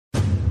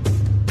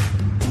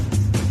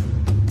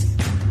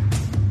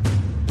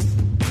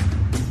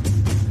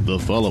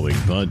following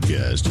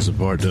podcast is a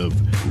part of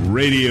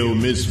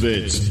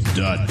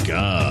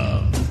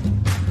RadioMisfits.com.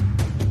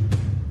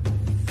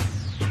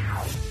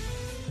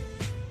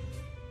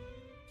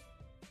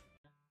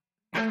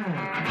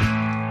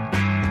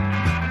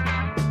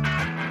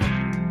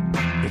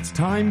 It's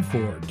time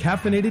for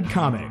Caffeinated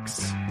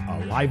Comics,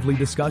 a lively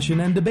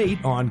discussion and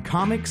debate on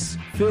comics,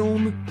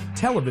 film,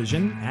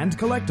 television, and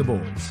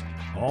collectibles,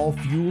 all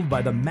fueled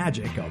by the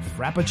magic of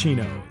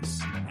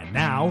Frappuccinos. And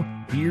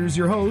now, here's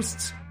your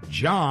hosts,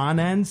 Jon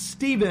and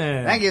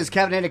Steven. Thank you. It's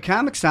Caffeinated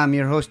Comics. I'm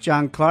your host,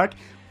 John Clark.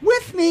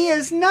 With me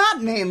is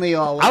not mainly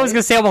always. I was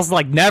going to say almost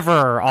like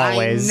never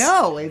always. I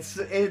know,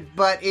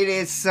 but it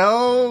is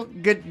so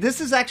good.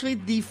 This is actually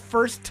the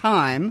first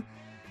time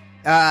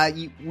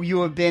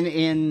you have been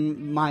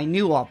in my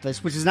new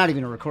office, which is not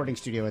even a recording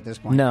studio at this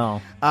point.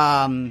 No.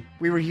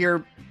 We were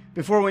here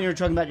before when you were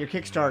talking about your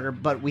Kickstarter,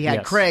 but we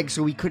had Craig,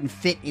 so we couldn't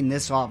fit in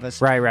this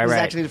office. Right. This is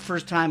actually the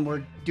first time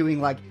we're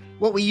doing like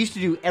what we used to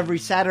do every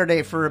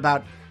Saturday for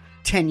about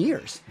 10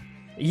 years.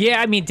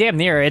 Yeah, I mean, damn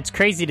near. It's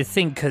crazy to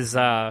think because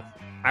I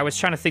was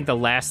trying to think the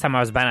last time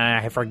I was back,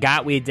 and I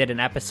forgot we did an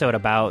episode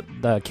about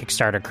the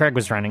Kickstarter Craig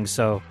was running,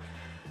 so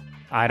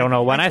I don't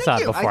know when I saw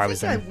it before I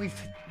was in.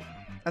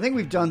 I think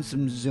we've done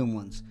some Zoom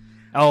ones.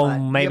 Oh,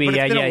 maybe,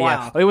 yeah.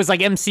 Yeah. It was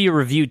like MCU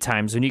review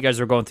times when you guys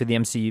were going through the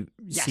MCU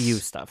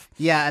stuff.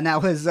 Yeah, and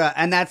that was,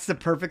 and that's the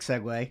perfect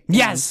segue.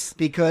 Yes,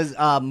 because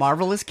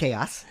Marvel is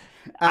chaos.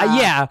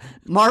 Yeah,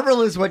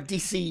 Marvel is what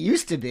DC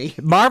used to be.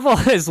 Marvel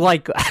is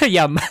like,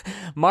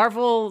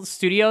 Marvel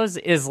Studios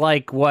is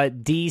like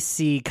what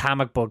DC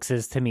comic books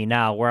is to me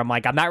now, where I'm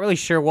like, I'm not really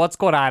sure what's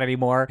going on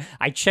anymore.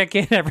 I check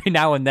in every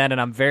now and then,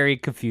 and I'm very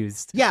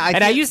confused. Yeah,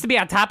 I used to be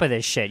on top of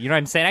this shit. You know what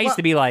I'm saying? I used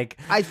to be like,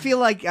 I feel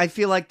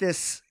like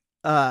this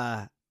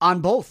on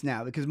both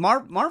now because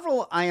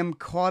Marvel, I am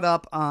caught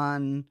up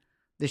on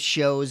the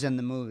shows and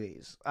the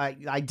movies.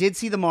 I did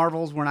see the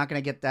Marvels. We're not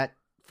going to get that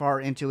far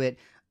into it.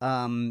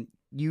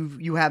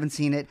 You haven't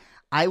seen it.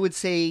 I would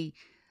say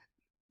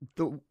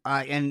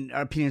and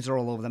our opinions are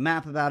all over the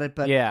map about it,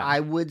 but yeah. I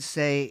would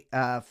say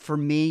for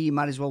me, you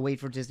might as well wait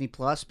for Disney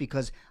Plus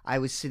because I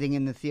was sitting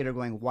in the theater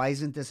going, why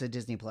isn't this a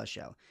Disney Plus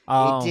show?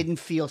 Oh. It didn't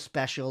feel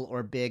special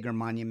or big or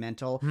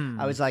monumental.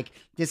 I was like,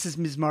 this is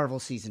Ms. Marvel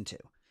season 2.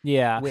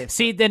 Yeah.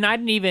 See, then I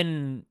didn't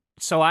even...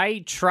 So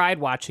I tried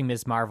watching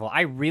Ms. Marvel.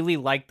 I really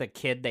like the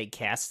kid they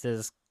cast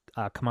as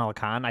Kamala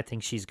Khan. I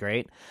think she's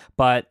great.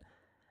 But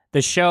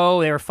the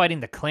show, they were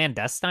fighting the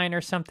clandestine or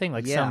something,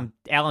 like some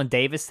Alan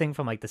Davis thing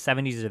from like the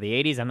 70s or the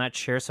 80s. I'm not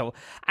sure. So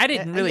I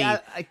didn't really...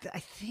 I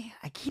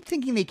keep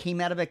thinking they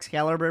came out of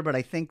Excalibur, but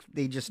I think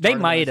they just started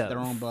they might have their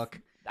own book.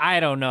 I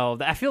don't know.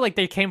 I feel like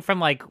they came from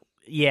like,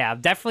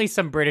 definitely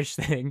some British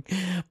thing.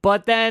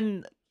 But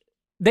then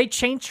they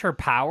changed her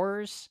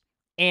powers,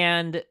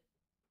 and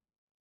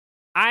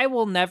I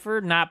will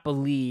never not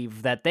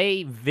believe that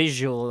they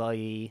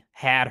visually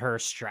had her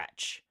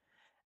stretch.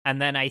 And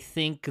then I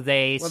think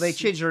they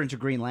changed her into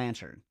Green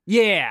Lantern.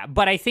 Yeah,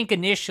 but I think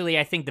initially,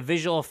 the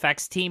visual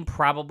effects team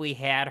probably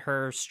had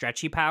her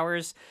stretchy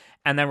powers,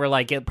 and then we're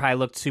like, it probably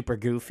looked super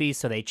goofy,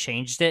 so they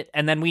changed it.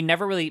 And then we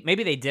never really,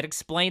 maybe they did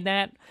explain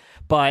that,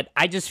 but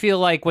I just feel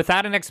like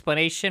without an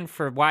explanation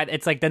for why,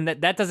 it's like, then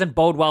that doesn't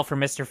bode well for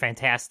Mr.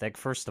 Fantastic,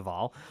 first of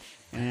all.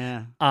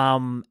 Yeah.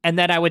 And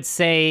then I would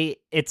say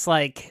it's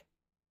like,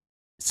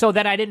 so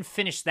that I didn't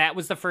finish, that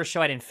was the first show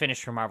I didn't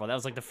finish for Marvel. That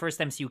was like the first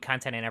MCU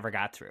content I never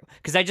got through.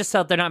 Because I just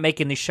felt they're not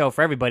making this show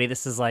for everybody.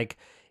 This is like,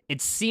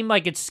 it seemed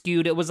like it's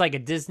skewed. It was like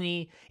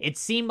it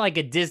seemed like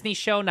a Disney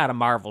show, not a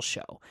Marvel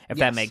show, if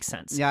that makes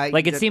sense. Yeah,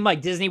 it seemed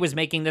like Disney was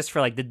making this for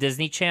like the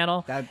Disney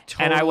Channel. That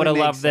totally and I would have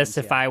makes loved this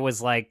sense, if I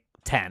was like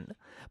 10.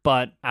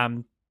 But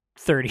I'm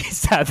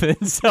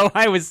 37, so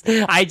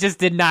I just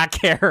did not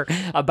care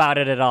about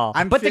it at all.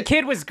 The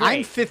kid was great.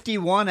 I'm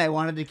 51. I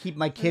wanted to keep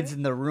my kids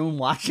in the room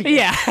watching it.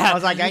 Yeah. I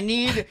was like, I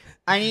need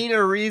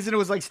a reason. It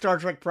was like Star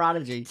Trek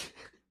Prodigy.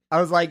 I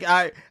was like,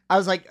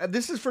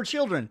 this is for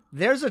children.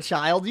 There's a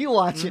child. You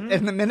watch it.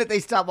 And the minute they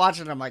stop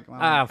watching, I'm like,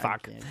 oh,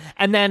 fuck.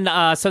 And then,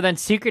 so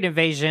Secret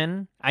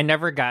Invasion, I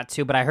never got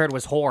to, but I heard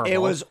was horrible. It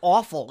was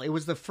awful. It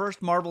was the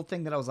first Marvel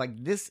thing that I was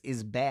like, this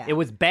is bad. It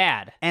was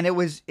bad. And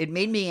it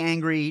made me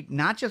angry,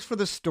 not just for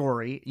the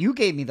story. You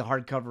gave me the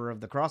hardcover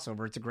of the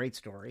crossover. It's a great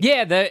story.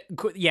 Yeah, the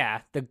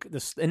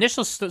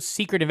initial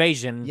Secret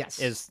Invasion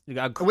is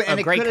a great concept.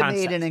 It could have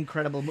made an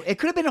incredible movie. It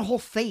could have been a whole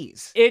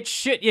phase. It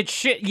should,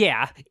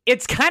 yeah.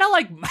 It's kind of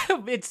like,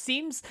 it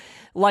seems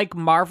like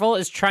Marvel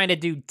is trying to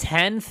do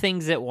 10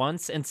 things at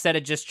once instead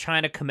of just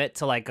trying to commit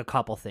to like a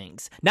couple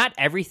things. Not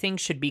everything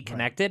should be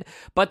connected,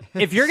 but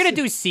if you're going to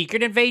do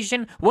Secret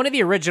Invasion, one of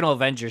the original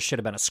Avengers should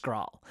have been a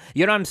Skrull.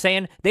 You know what I'm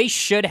saying? They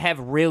should have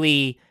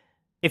really,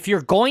 if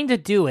you're going to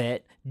do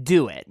it,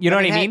 do it. You know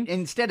what I mean?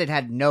 Instead, it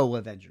had no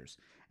Avengers.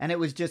 And it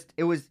was...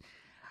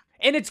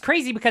 And it's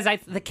crazy because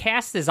the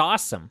cast is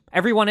awesome.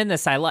 Everyone in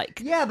this I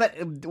like. Yeah, but,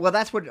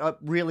 that's what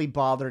really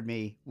bothered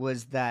me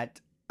was that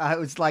I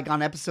was like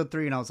on episode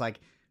 3 and I was like,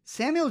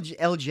 Samuel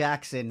L.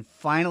 Jackson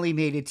finally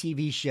made a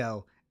TV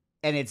show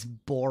and it's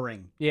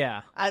boring.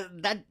 Yeah.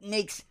 That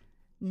makes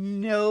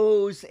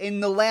knows in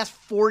the last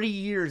 40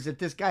 years if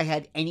this guy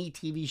had any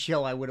TV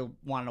show, I would have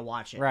wanted to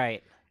watch it.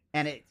 Right.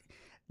 And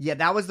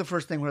that was the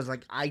first thing where I was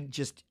like, I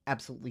just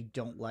absolutely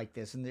don't like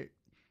this. And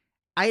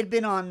I had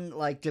been on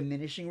like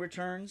diminishing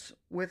returns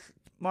with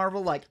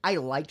Marvel. Like I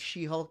liked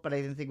She-Hulk, but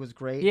I didn't think it was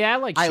great. Yeah,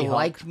 I She-Hulk.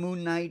 Liked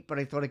Moon Knight, but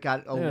I thought it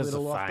got a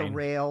little off the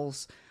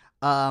rails.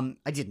 I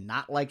did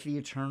not like the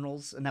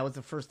Eternals, and that was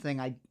the first thing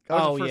I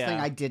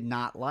did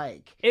not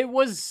like.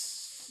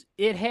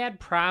 It had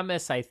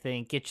promise, I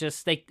think.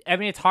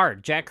 It's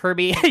hard. Jack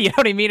Kirby, you know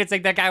what I mean? It's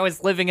like that guy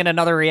was living in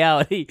another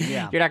reality.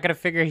 Yeah. You're not going to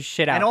figure his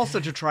shit out. And also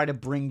to try to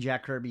bring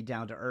Jack Kirby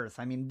down to earth.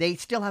 I mean, they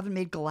still haven't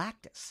made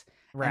Galactus.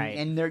 Right.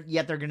 And they're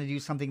going to do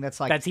something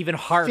that's even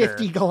harder.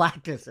 50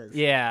 Galactuses.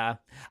 Yeah.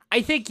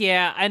 I think,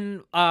 yeah.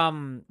 And,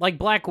 like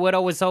Black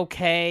Widow was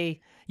okay.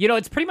 You know,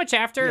 it's pretty much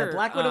after. Yeah,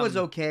 Black Widow was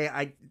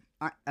okay.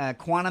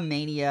 Quantum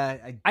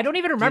Mania. I don't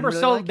even remember.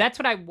 Really so like that's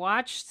what I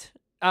watched.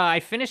 I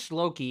finished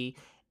Loki.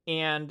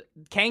 And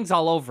Kang's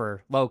all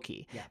over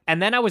Loki. Yeah.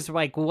 And then I was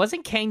like,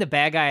 wasn't Kang the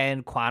bad guy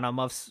in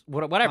whatever?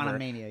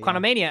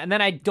 Quantumania. And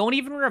then I don't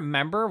even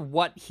remember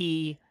what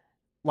he,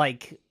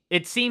 like,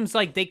 it seems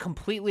like they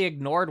completely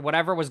ignored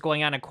whatever was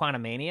going on in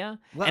Quantumania.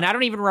 Well, and I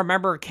don't even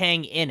remember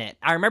Kang in it.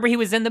 I remember he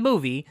was in the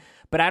movie,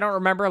 but I don't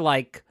remember,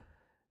 like,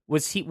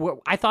 was he,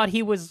 I thought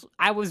he was,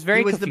 I was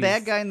very confused. He was the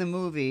bad guy in the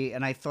movie,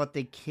 and I thought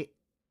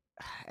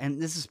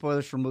and this is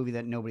spoilers for a movie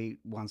that nobody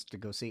wants to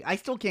go see. I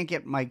still can't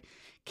get my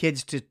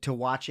kids to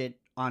watch it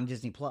on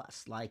Disney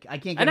Plus. Like I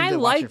can't get them to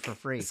watch it for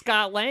free.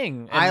 Scott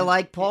Lang. I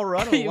like Paul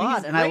Rudd a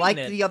lot, and I like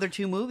the other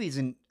two movies.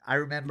 And I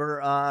remember,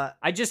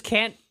 I just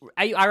can't.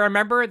 I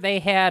remember they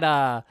had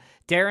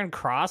Darren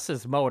Cross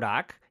as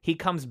MODOK. He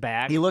comes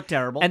back. He looked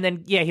terrible, and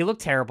then he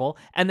looked terrible.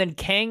 And then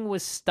Kang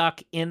was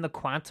stuck in the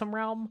quantum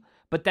realm.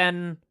 But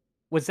then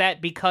was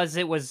that because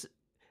it was?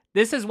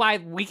 This is why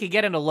we could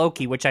get into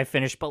Loki, which I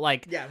finished, but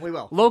like, yeah, we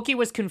will. Loki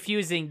was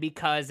confusing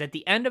because at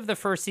the end of the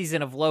first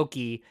season of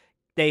Loki,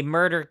 they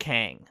murder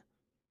Kang,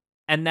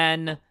 and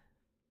then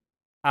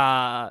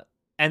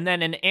in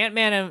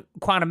Ant-Man and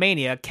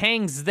Quantumania,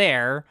 Kang's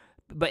there,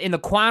 but in the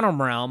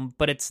quantum realm,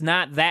 but it's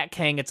not that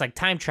Kang. It's like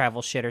time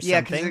travel shit or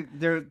something.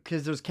 Yeah,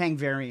 because there's Kang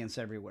variants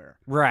everywhere,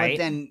 right?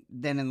 But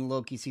then in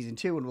Loki season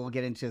 2, and we'll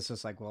get into this,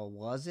 it's like, well,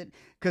 was it?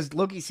 Because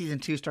Loki season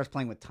 2 starts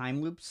playing with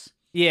time loops.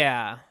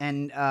 Yeah,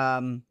 and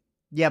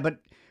yeah, but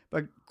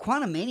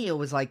Quantumania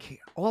was like,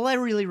 all I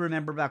really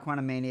remember about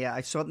Quantumania,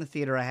 I saw it in the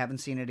theater, I haven't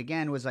seen it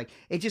again, was like,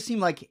 it just seemed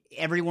like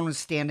everyone was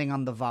standing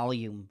on the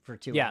volume for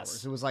 2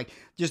 hours. It was like,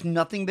 just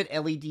nothing but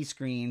LED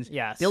screens.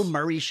 Yes. Bill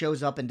Murray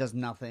shows up and does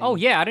nothing. Oh,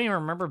 yeah, I didn't even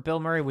remember Bill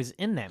Murray was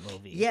in that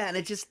movie. Yeah, and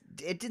it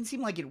didn't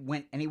seem like it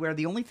went anywhere.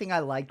 The only thing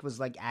I liked was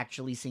like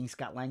actually seeing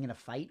Scott Lang in a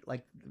fight,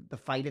 like the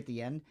fight at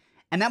the end.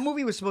 And that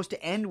movie was supposed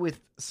to end with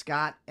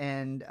Scott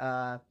and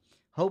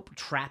Hope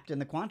trapped in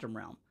the quantum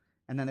realm.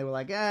 And then they were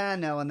like,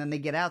 no, and then they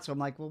get out. So I'm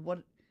like,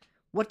 well,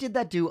 what did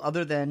that do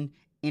other than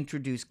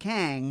introduce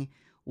Kang,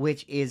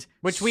 but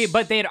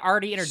they had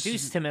already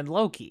introduced him in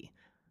Loki.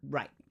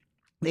 Right.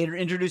 They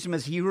introduced him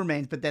as He Who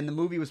Remains, but then the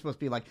movie was supposed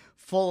to be like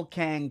full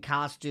Kang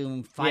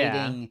costume,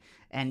 fighting,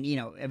 and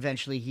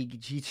eventually he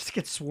just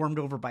gets swarmed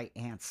over by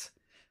ants.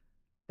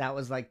 That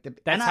was like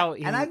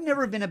and I've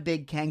never been a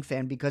big Kang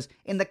fan because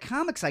in the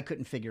comics I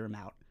couldn't figure him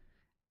out.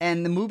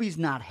 And the movie's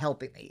not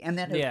helping me. And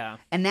then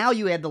and now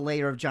you add the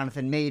layer of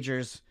Jonathan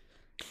Majors.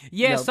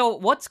 Yeah, so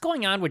what's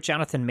going on with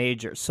Jonathan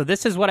Majors? So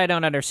this is what I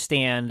don't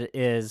understand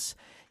is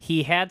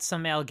he had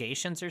some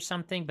allegations or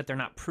something, but they're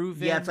not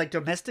proven. Yeah, it's like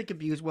domestic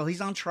abuse. Well,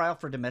 he's on trial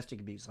for domestic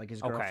abuse. Like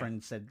his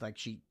girlfriend said like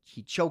he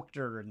choked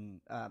her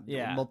and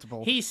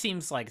multiple. He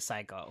seems like a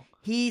psycho.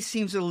 He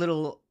seems a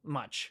little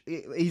much.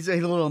 He's a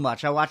little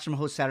much. I watched him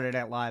host Saturday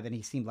Night Live and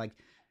he seemed like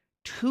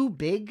too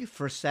big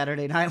for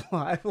Saturday Night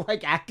Live,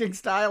 like acting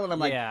style, and I'm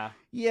like,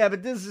 yeah,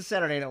 but this is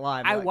Saturday Night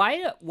Live.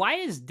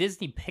 Why does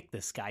Disney pick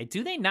this guy?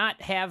 Do they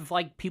not have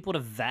like people to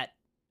vet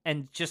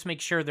and just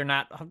make sure they're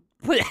not,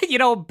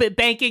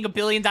 banking $1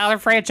 billion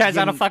franchise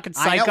on a fucking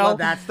psycho? I know, well,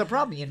 that's the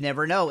problem. You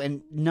never know,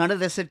 and none of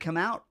this had come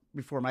out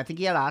before him. I think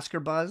he had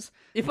Oscar buzz.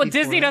 But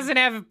Disney doesn't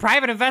have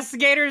private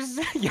investigators.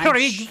 You know what I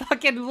mean?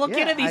 Fucking look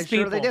into these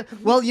people. Sure they do.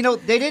 Well,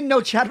 they didn't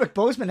know Chadwick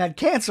Boseman had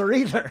cancer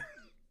either.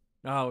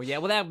 Oh, yeah.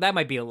 Well, that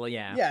might be a little,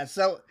 yeah. Yeah,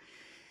 so,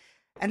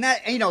 and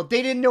that,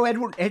 they didn't know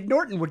Ed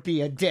Norton would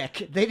be a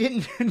dick. They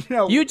didn't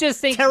know you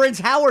just think Terrence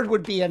Howard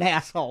would be an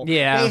asshole.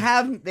 Yeah.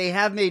 They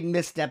have made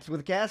missteps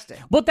with casting.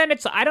 But then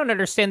I don't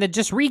understand that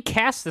just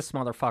recast this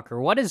motherfucker.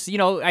 What is,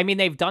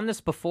 they've done this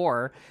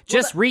before.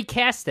 Just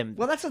recast him.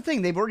 Well, that's the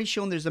thing. They've already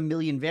shown there's a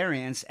million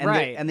variants,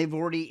 and they've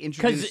already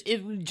introduced.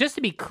 Because just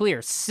to be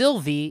clear,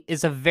 Sylvie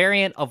is a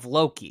variant of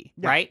Loki,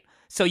 right?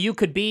 So you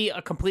could be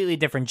a completely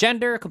different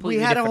gender, a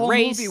completely different race. We had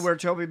a whole movie where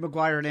Tobey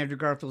Maguire and Andrew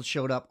Garfield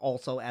showed up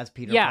also as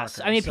Peter Parker.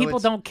 Yes, I mean, people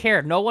don't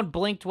care. No one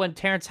blinked when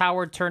Terrence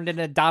Howard turned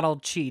into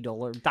Don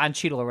Cheadle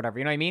or whatever,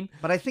 you know what I mean?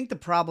 But I think the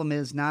problem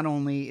is not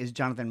only is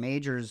Jonathan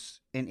Majors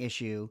an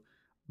issue,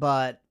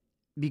 but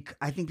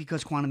I think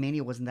because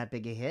Quantumania wasn't that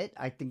big a hit,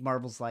 I think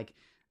Marvel's like,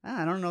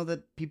 I don't know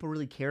that people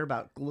really care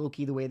about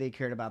Loki the way they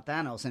cared about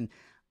Thanos. And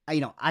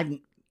I've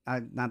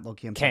not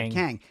Loki, I'm sorry,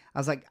 Kang. I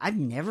was like, I've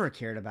never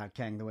cared about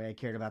Kang the way I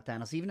cared about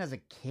Thanos, even as a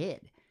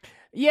kid.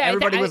 Yeah,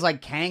 everybody was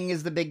like, Kang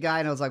is the big guy,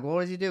 and I was like, well,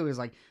 what does he do? He was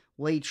like,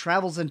 well, he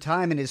travels in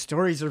time, and his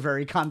stories are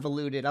very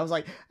convoluted. I was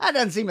like, that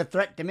doesn't seem a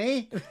threat to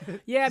me.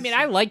 Yeah, I mean,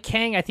 I like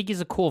Kang. I think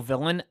he's a cool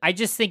villain. I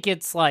just think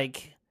it's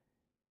like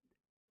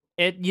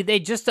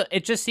it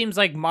just seems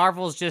like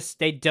Marvel's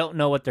they don't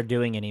know what they're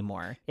doing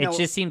anymore. It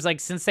just seems like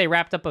since they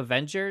wrapped up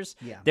Avengers,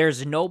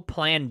 there's no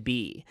plan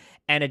B,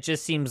 and it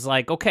just seems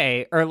like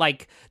okay, or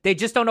like they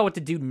just don't know what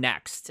to do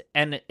next,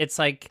 and it's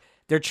like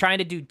they're trying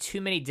to do too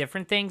many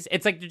different things.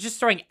 It's like they're just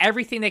throwing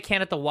everything they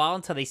can at the wall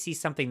until they see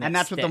something that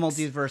that's sticks. what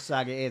the multiverse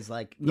saga is.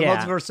 Like the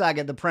multiverse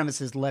saga, the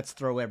premise is let's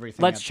throw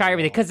everything. Let's try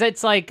everything because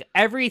it's like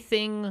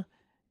everything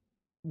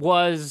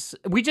was.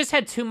 We just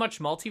had too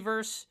much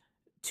multiverse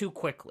too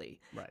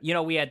quickly. Right. You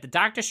know, we had the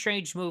Doctor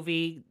Strange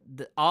movie.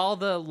 All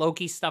the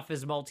Loki stuff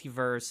is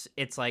multiverse.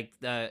 It's like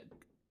the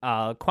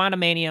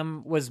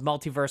Quantumanium was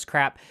multiverse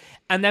crap,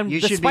 and then the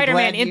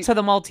Spider-Man Into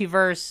the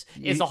Multiverse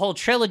is a whole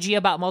trilogy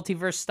about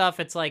multiverse stuff.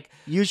 It's like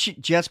you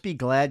should just be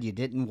glad you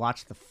didn't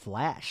watch The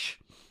Flash.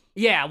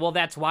 Yeah, well,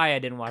 that's why I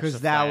didn't watch The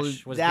Flash.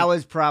 Because that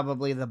was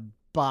probably the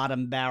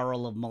bottom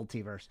barrel of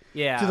multiverse.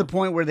 Yeah, to the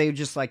point where they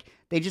just had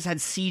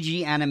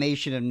CG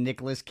animation of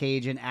Nicolas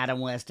Cage and Adam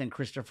West and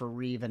Christopher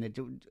Reeve, and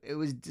it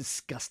was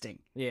disgusting.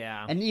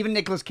 Yeah, and even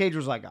Nicolas Cage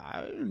was like,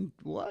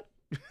 "What?"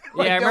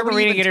 Like, yeah, I remember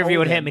reading an interview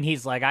with him, and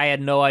he's like, I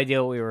had no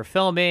idea what we were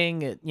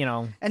filming, you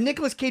know. And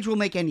Nicolas Cage will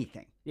make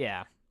anything.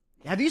 Yeah.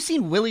 Have you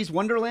seen Willy's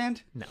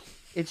Wonderland? No.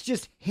 It's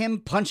just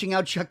him punching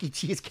out Chuck E.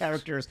 Cheese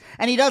characters,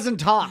 and he doesn't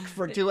talk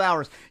for 2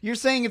 hours. You're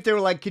saying if they were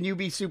like, can you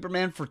be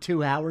Superman for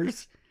 2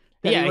 hours?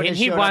 Yeah, and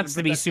he wants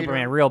to be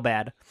Superman real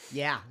bad.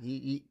 Yeah,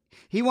 he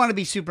wanted to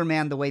be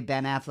Superman the way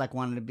Ben Affleck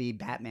wanted to be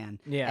Batman.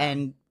 Yeah.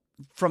 And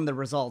from the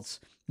results,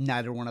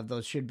 neither one of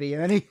those should be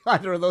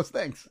either of those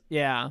things.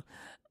 Yeah.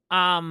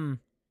 All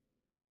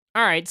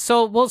right.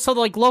 So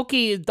like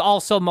Loki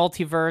also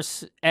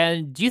multiverse,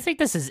 and do you think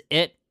this is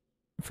it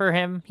for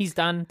him? He's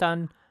done.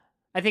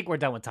 I think we're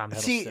done with Tom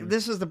Hiddleston. See,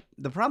 this is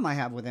the problem I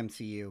have with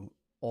MCU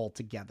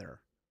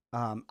altogether.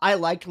 I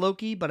liked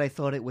Loki, but I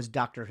thought it was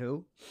Doctor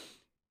Who,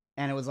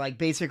 and it was like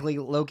basically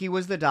Loki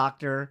was the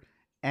Doctor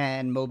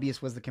and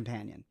Mobius was the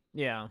companion.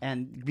 Yeah.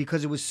 And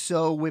because it was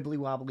so wibbly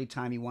wobbly,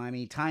 timey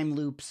wimey, time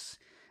loops,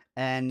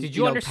 and did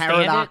you understand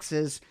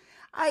paradoxes,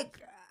 I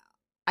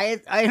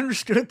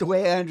understood it the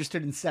way I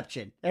understood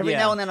Inception. Every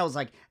now and then I was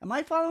like, am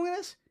I following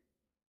this?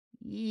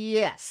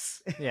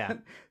 Yes. Yeah.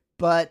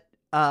 But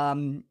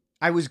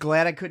I was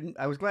glad I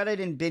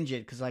didn't binge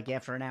it because like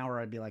after an hour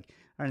I'd be like,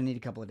 I need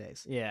a couple of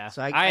days. Yeah.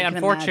 So I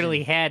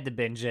unfortunately had to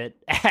binge it.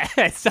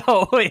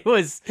 So it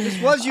was.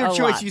 This was your choice.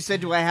 Lot. You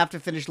said, do I have to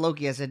finish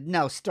Loki? I said,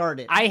 no,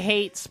 start it. I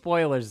hate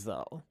spoilers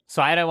though.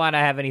 So I don't want to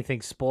have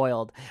anything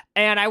spoiled.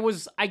 And I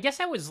guess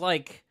I was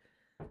like,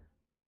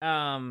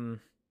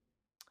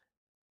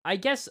 I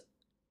guess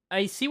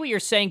I see what you're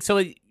saying. So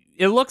it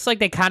looks like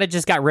they kind of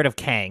just got rid of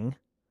Kang.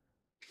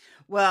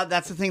 Well,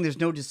 that's the thing. There's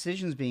no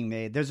decisions being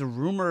made. There's a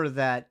rumor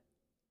that,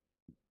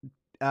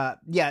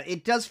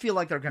 it does feel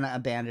like they're going to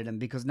abandon him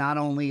because not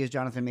only is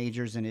Jonathan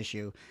Majors an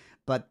issue,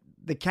 but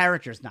the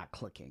character's not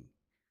clicking.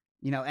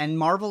 You know, and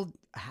Marvel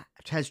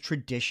has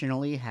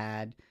traditionally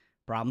had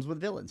problems with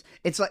villains.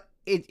 It's like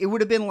it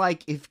would have been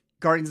like if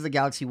Guardians of the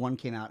Galaxy 1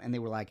 came out and they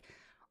were like,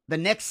 the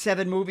next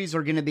 7 movies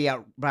are going to be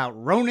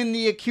about Ronan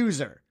the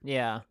Accuser.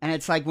 Yeah. And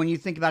it's like when you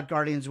think about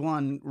Guardians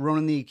 1,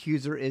 Ronan the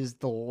Accuser is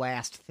the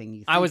last thing you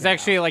think I was about.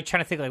 actually like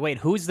trying to think like, wait,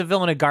 who's the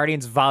villain of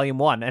Guardians Volume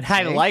 1? And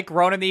I like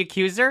Ronan the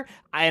Accuser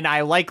and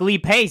I like Lee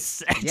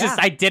Pace.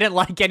 I didn't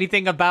like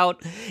anything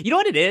about, you know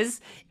what it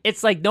is?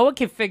 It's like no one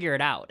can figure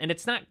it out. And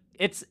it's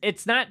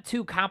not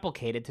too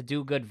complicated to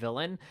do a good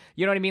villain.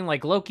 You know what I mean?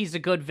 Like Loki's a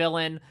good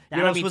villain. You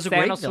know what I mean?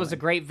 Thanos was a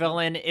great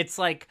villain. It's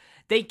like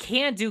they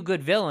can do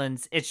good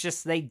villains. It's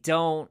just they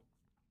don't.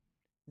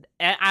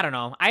 I don't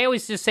know. I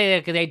always just say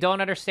that they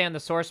don't understand the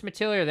source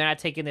material, or they're not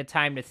taking the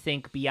time to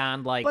think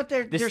beyond like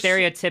the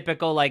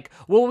stereotypical like,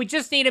 well, we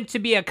just need him to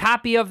be a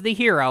copy of the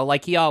hero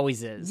like he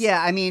always is.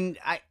 Yeah, I mean,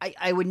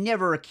 I would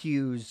never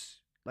accuse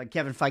like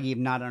Kevin Feige of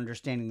not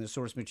understanding the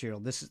source material.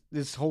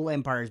 This whole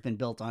empire has been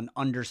built on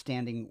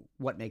understanding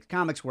what makes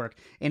comics work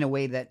in a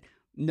way that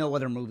no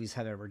other movies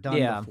have ever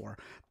done before.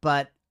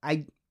 But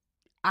I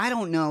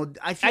don't know.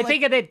 I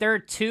think that there are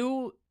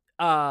two.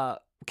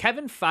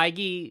 Kevin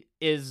Feige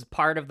is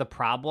part of the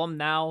problem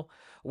now,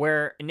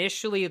 where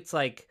initially it's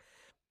like,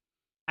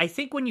 I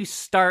think when you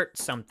start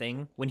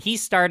something, when he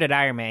started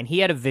Iron Man, he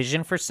had a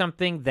vision for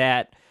something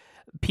that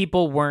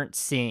people weren't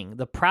seeing.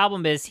 The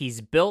problem is he's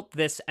built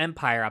this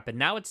empire up, and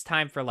now it's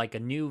time for like a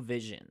new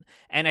vision.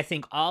 And I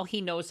think all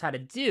he knows how to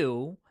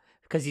do,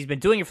 because he's been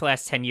doing it for the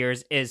last 10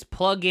 years, is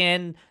plug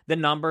in the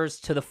numbers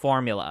to the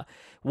formula.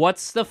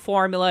 What's the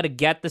formula to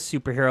get the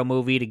superhero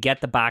movie, to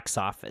get the box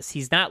office?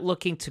 He's not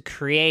looking to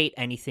create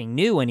anything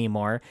new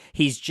anymore.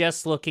 He's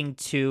just looking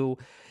to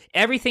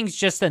everything's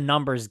just a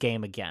numbers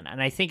game again.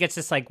 And I think it's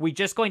just like, we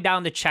just going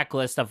down the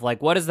checklist of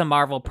like, what does the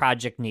Marvel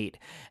project need?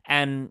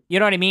 And you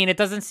know what I mean? It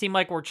doesn't seem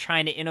like we're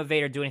trying to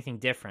innovate or do anything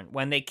different.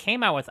 When they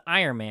came out with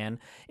Iron Man,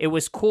 it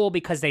was cool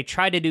because they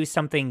tried to do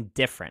something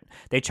different.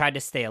 They tried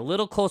to stay a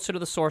little closer to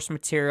the source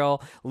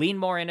material, lean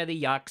more into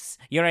the yucks.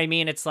 You know what I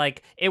mean? It's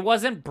like, it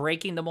wasn't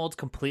breaking the mold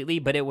completely,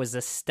 but it was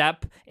a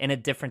step in a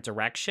different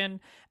direction.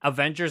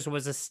 Avengers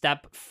was a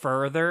step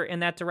further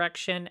in that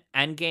direction.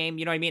 Endgame,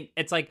 you know what I mean?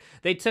 It's like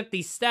they took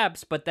these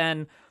steps, but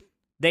then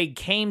they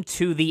came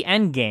to the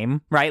end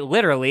game, right?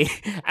 Literally.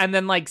 And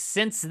then like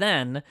since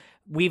then,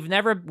 we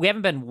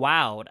haven't been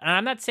wowed. And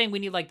I'm not saying we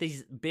need like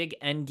these big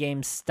end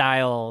game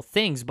style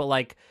things, but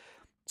like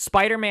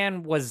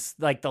Spider-Man was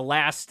like the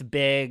last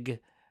big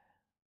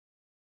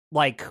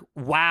like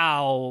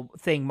wow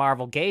thing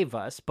Marvel gave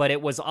us, but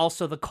it was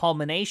also the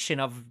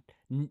culmination of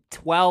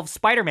 12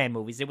 Spider-Man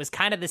movies. It was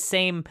kind of the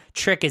same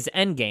trick as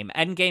Endgame.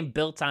 Endgame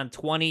built on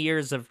 10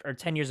 years of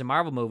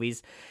Marvel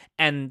movies,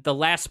 and the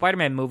last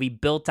Spider-Man movie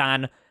built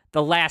on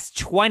the last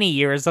 20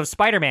 years of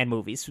Spider-Man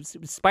movies.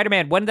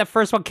 Spider-Man, when the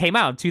first one came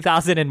out,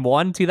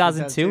 2001,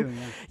 2002? Yeah.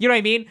 You know what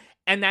I mean?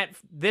 And that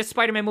this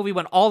Spider-Man movie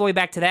went all the way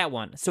back to that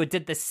one. So it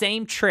did the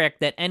same trick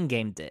that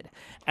Endgame did.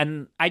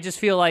 And I just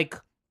feel like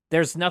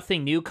there's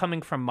nothing new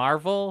coming from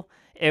Marvel.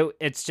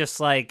 It's just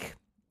like,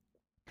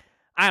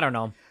 I don't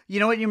know. You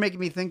know what you're making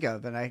me think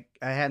of, and I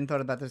hadn't thought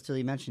about this till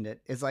you mentioned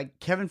it, is like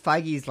Kevin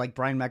Feige is like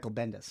Brian Michael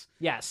Bendis.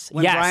 Yes.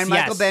 When Brian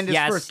Michael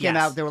Bendis first came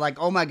out, they were like,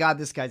 oh my God,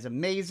 this guy's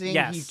amazing.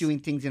 Yes. He's doing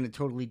things in a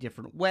totally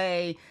different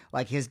way,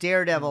 like his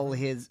Daredevil,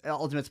 his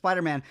Ultimate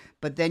Spider-Man.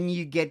 But then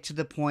you get to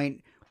the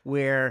point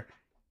where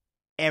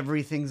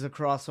everything's a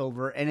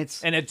crossover,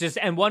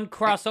 and one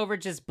crossover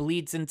just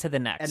bleeds into the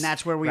next. And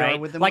that's where we are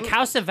with the movie. Like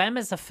House of M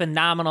is a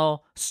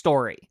phenomenal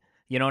story.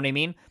 You know what I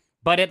mean?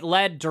 But it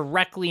led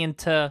directly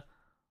into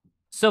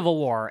Civil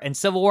War, and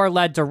Civil War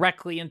led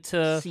directly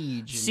into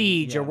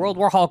Siege or World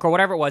War Hulk or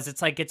whatever it was.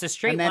 It's like, it's a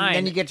straight line. And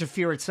then you get to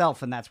Fear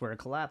itself, and that's where it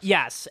collapses.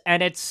 Yes,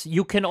 and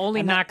you can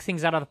only knock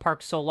things out of the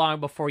park so long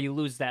before you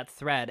lose that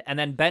thread. And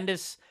then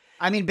Bendis...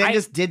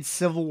 Bendis did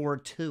Civil War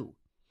 2.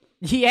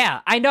 Yeah,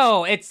 I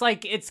know. It's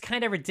like, it's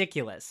kind of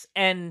ridiculous.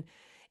 And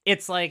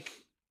it's like,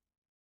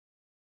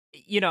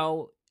 you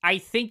know, I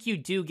think you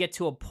do get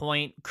to a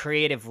point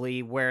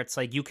creatively where it's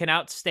like, you can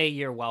outstay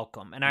your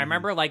welcome. And I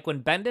remember like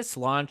when Bendis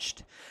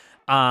launched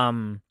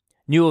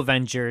New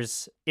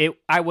Avengers,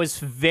 I was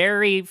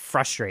very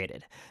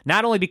frustrated.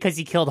 Not only because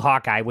he killed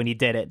Hawkeye when he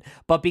did it,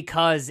 but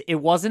because it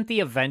wasn't the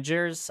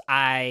Avengers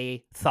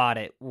I thought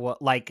it was.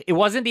 Like, it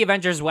wasn't the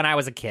Avengers when I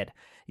was a kid.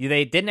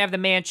 They didn't have the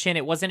mansion.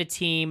 It wasn't a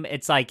team.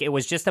 It's like, it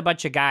was just a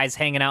bunch of guys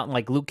hanging out in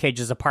like Luke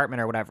Cage's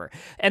apartment or whatever.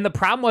 And the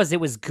problem was,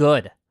 it was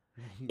good.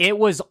 It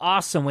was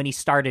awesome when he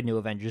started New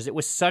Avengers. It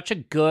was such a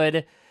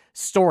good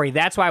story.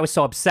 That's why I was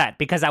so upset,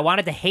 because I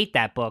wanted to hate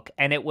that book,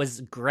 and it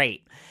was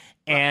great.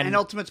 And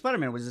Ultimate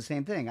Spider-Man was the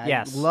same thing.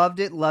 I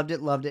loved it.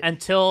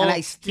 Until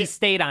he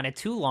stayed on it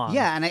too long.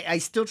 Yeah, and I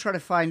still try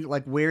to find,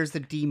 like, where's the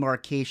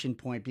demarcation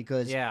point,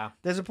 because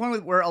there's a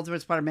point where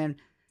Ultimate Spider-Man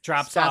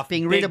drops off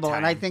being readable,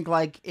 and I think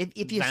like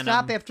if you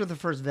stop after the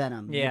first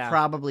Venom, you're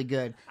probably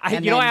good.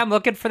 You know why I'm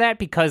looking for that?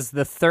 Because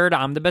the third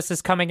omnibus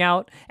is coming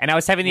out, and I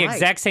was having the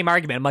exact same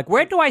argument. I'm like,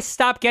 where do I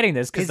stop getting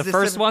this? Because the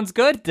first one's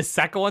good, the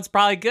second one's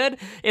probably good.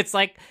 It's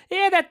like,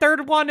 that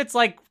third one, it's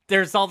like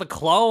there's all the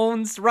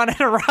clones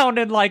running around,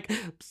 and like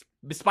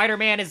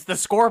Spider-Man is the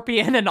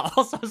Scorpion, and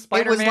also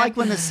Spider-Man. It was like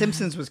when The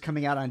Simpsons was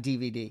coming out on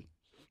DVD.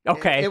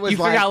 Okay, you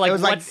figure out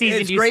like what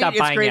season do you stop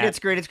buying at? It's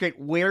great.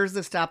 Where's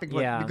the stopping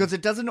point? Because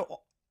it doesn't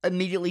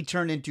immediately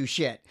turn into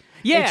shit.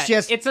 Yeah, it's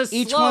just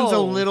each one's a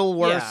little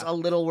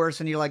worse,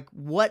 and you're like,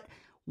 what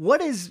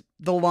is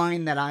the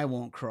line that I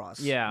won't cross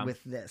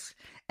with this?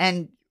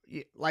 And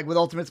like with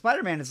Ultimate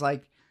Spider-Man, it's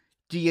like,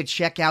 do you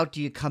check out?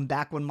 Do you come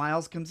back when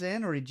Miles comes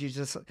in, or did you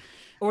just,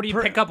 or do you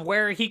pick up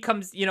where he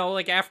comes? You know,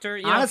 like after.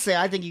 Honestly,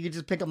 I think you could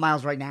just pick up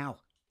Miles right now.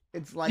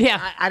 It's like,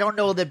 I don't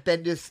know that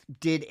Bendis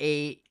did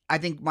I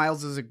think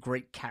Miles is a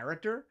great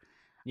character.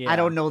 Yeah. I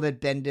don't know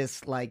that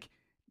Bendis like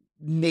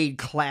made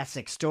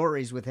classic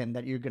stories with him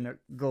that you're gonna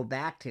go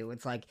back to.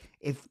 It's like,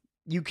 if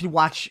you can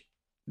watch,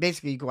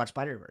 basically you can watch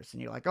Spider-Verse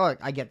and you're like, oh,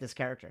 I get this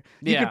character.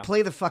 You could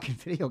play the fucking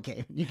video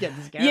game and you get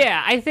this character.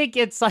 Yeah, I think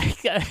it's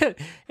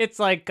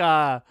like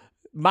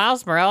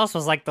Miles Morales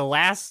was like the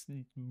last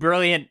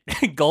brilliant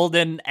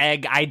golden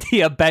egg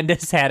idea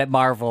Bendis had at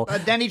Marvel.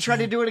 But then he tried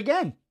to do it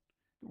again.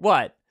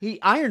 What?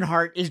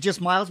 Ironheart is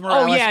just Miles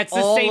Morales. Oh yeah, it's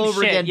the same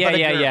over shit. Again,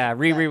 Yeah.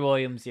 Riri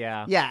Williams.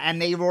 Yeah,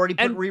 and they've already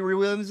put Riri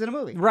Williams in a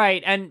movie,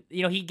 right? And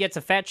you know, he gets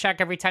a fat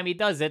check every time he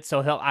does it,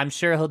 so I'm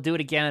sure he'll do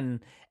it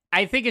again.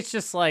 I think it's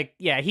just like,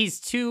 he's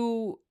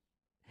too.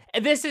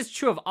 This is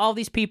true of all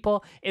these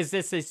people.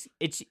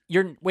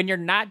 When you're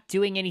not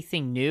doing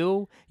anything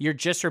new, you're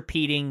just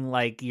repeating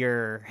like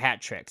your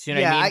hat tricks. You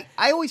know what I mean?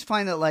 I always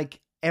find that like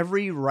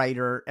every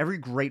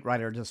great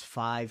writer does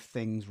 5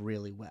 things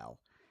really well.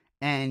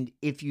 And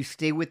if you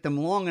stay with them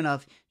long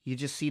enough, you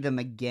just see them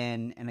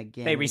again and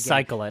again. They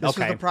recycle it. This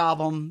was the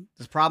problem.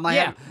 This problem I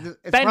had. It's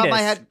the problem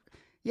I had.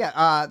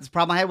 Yeah, the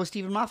problem I had was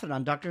Stephen Moffat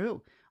on Doctor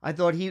Who. I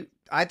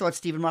thought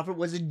Stephen Moffat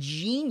was a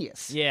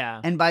genius.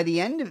 Yeah. And by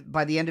the end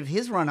of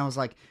his run, I was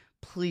like,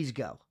 please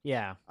go.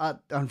 Yeah.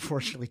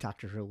 Unfortunately,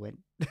 Doctor Who went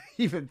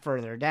even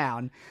further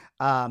down.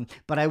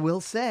 But I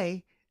will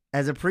say,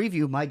 as a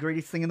preview, my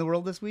greatest thing in the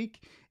world this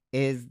week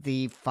is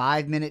the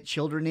 5-minute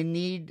Children in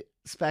Need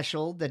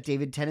special that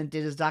David Tennant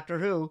did as Doctor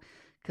Who,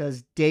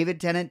 because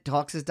David Tennant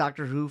talks as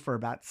Doctor Who for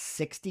about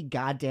 60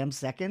 goddamn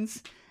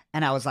seconds.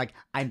 And I was like,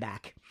 I'm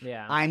back.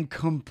 Yeah. I'm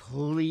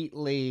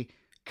completely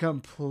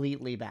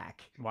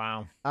back.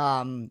 Wow.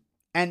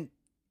 And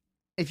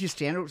if you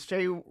stay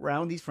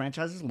around these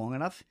franchises long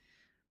enough,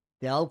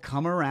 they'll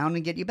come around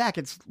and get you back.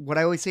 It's what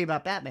I always say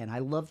about Batman. I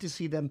love to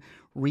see them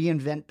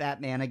reinvent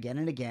Batman again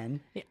and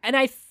again. And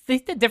I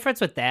think the difference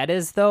with that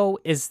is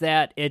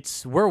that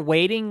we're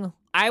waiting.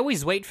 I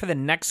always wait for the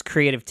next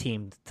creative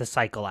team to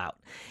cycle out.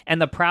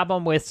 And the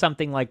problem with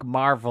something like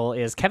Marvel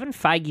is Kevin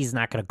Feige's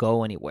not going to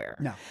go anywhere.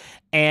 No.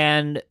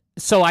 And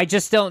so I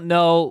just don't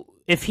know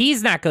if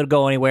he's not going to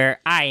go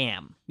anywhere. I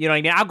am. You know what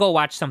I mean? I'll go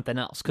watch something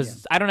else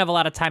because I don't have a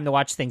lot of time to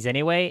watch things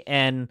anyway.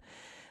 And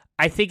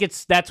I think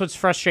that's what's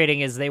frustrating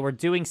is they were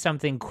doing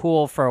something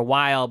cool for a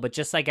while, but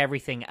just like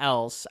everything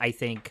else, I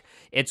think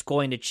it's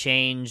going to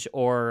change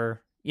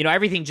or,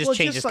 everything just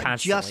changes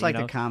constantly. Just like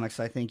the comics,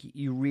 I think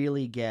you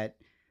really get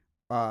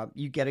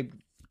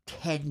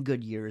 10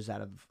 good years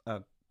out of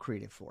a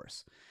creative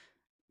force.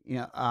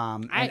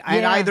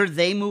 Either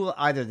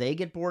they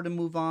get bored and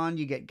move on.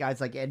 You get guys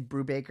like Ed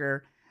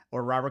Brubaker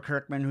or Robert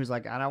Kirkman who's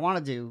like, I don't want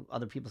to do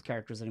other people's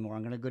characters anymore.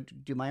 I'm going to go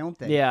do my own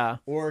thing. Yeah.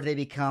 Or they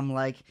become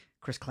like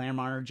Chris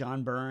Claremont or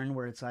John Byrne,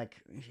 where it's like,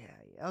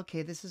 yeah,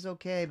 okay, this is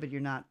okay, but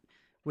you're not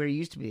where you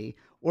used to be.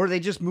 Or they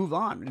just move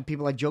on. And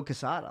people like Joe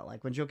Quesada,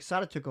 like when Joe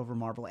Quesada took over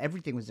Marvel,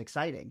 everything was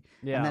exciting.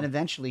 Yeah. And then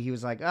eventually he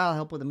was like, oh, I'll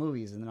help with the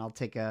movies, and then I'll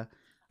take a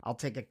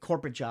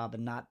corporate job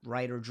and not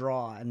write or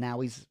draw. And now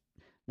he's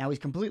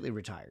completely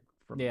retired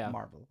from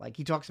Marvel. Like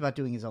he talks about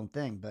doing his own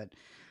thing, but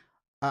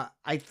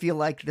I feel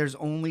like there's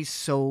only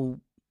so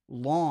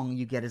long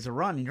you get as a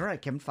run. And you're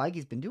right, Kevin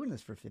Feige's been doing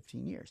this for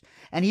 15 years.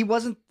 And he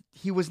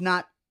was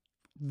not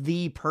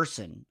the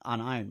person on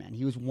Iron Man.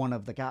 He was one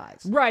of the guys.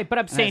 Right, but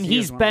I'm saying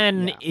he's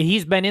been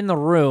in the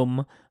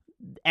room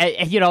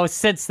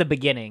since the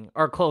beginning,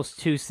 or close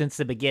to since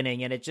the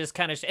beginning, and it just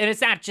kind of, and it's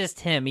not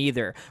just him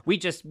either.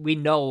 We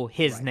know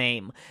his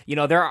name.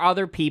 There are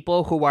other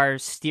people who are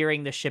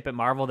steering the ship at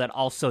Marvel that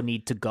also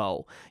need to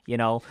go.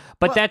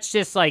 But that's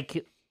just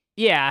like,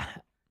 yeah,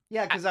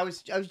 because I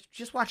was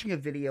just watching a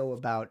video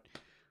about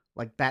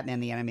like Batman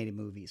the animated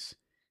movies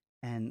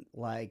and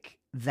like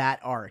that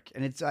arc,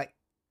 and it's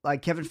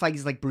like Kevin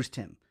Feige's like Bruce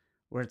Timm,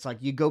 where it's like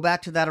you go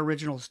back to that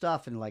original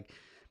stuff and like.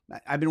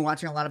 I've been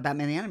watching a lot of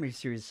Batman the Animated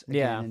Series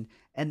again,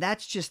 and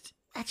that's just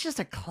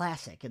a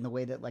classic in the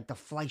way that like the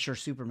Fleischer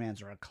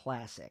Supermans are a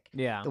classic.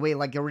 Yeah, the way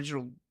like the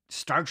original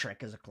Star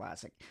Trek is a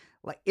classic.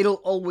 Like it'll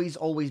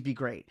always be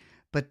great.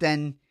 But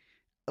then,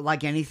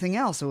 like anything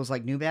else, it was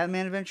like New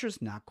Batman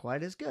Adventures, not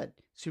quite as good.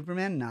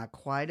 Superman, not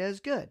quite as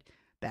good.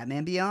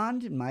 Batman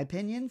Beyond, in my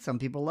opinion, some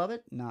people love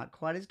it, not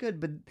quite as good.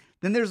 But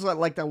then there's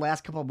like the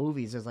last couple of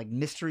movies. There's like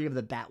Mystery of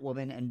the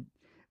Batwoman, and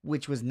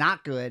which was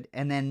not good.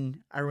 And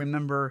then I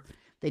remember.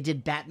 They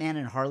did Batman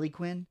and Harley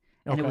Quinn,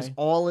 and it was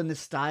all in the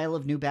style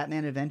of New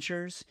Batman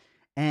Adventures,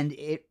 and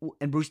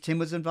Bruce Timm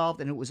was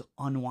involved, and it was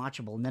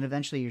unwatchable. And then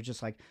eventually you're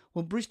just like,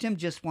 well, Bruce Timm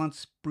just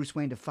wants Bruce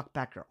Wayne to fuck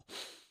Batgirl.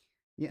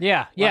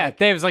 Yeah.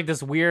 There was like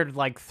this weird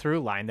like through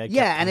line that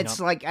and it's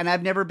up. Like, and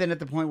I've never been at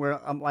the point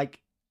where I'm like,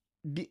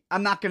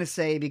 I'm not going to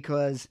say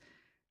because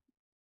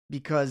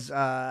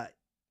of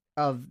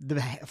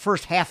the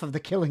first half of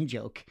The Killing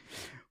Joke.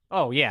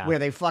 Oh yeah, where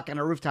they fuck on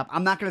a rooftop.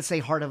 I'm not going to say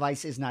Heart of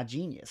Ice is not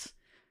genius.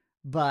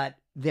 But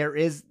there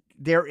is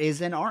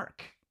an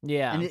arc.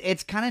 Yeah. And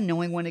it's kind of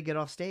knowing when to get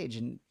off stage.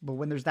 But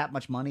when there's that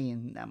much money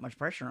and that much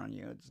pressure on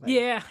you, it's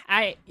like...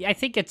 I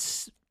think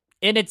it's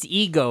in its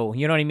ego.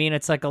 You know what I mean?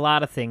 It's like a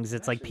lot of things.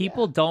 It's like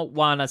people don't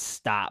want to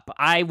stop.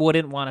 I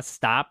wouldn't want to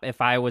stop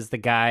if I was the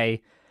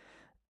guy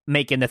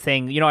making the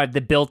thing. I've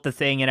built the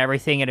thing and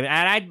everything. And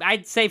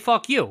I'd say,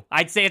 fuck you.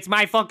 I'd say it's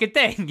my fucking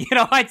thing.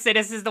 I'd say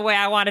this is the way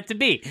I want it to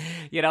be.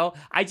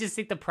 I just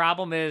think the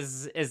problem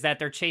is that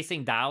they're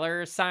chasing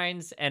dollar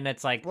signs, and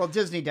it's like... Well,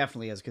 Disney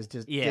definitely is, because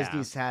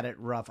Disney's had it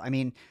rough. I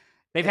mean...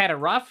 They've had it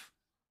rough?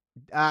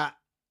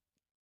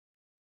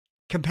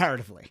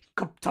 Comparatively.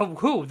 To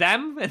who?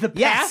 Them? In the past?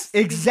 Yes,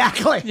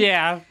 exactly.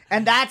 Yeah.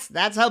 And that's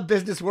how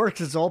business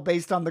works. It's all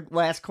based on the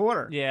last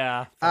quarter.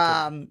 Yeah.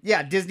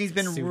 Disney's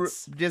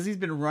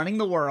been running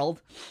the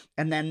world,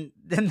 and then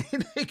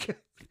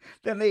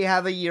they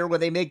have a year where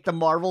they make the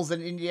Marvels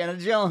and Indiana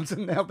Jones,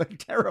 and now they're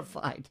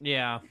terrified.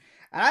 Yeah.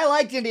 And I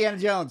liked Indiana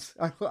Jones.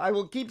 I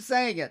will keep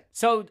saying it.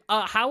 So,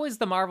 how is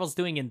the Marvels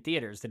doing in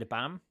theaters? Did it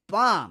bomb?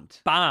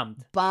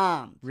 Bombed.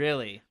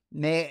 Really?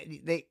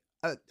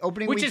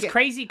 Opening Which weekend, is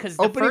crazy because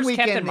the first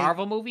Captain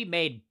Marvel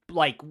movie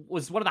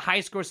was one of the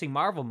highest grossing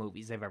Marvel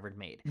movies they've ever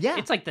made. Yeah.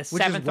 It's like the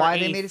which 7th is why or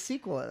 8th. they made a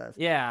sequel of this.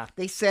 Yeah.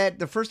 They said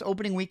the first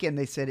opening weekend,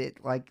 they said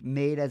it like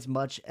made as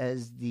much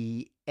as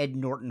the Ed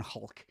Norton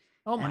Hulk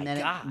Oh my and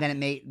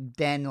god.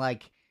 then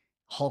like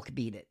Hulk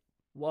beat it.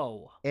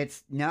 Whoa.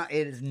 It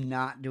is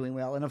not doing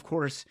well. And of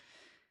course,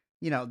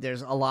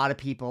 there's a lot of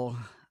people.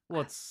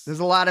 There's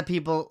a lot of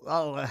people,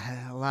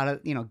 a lot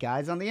of,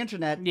 guys on the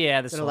internet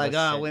that are like,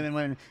 oh,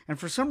 women. And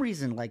for some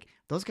reason, like,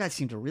 those guys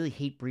seem to really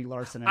hate Brie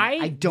Larson. And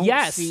I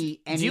don't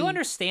see any. Do you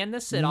understand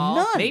this at all?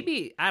 None.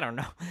 Maybe, I don't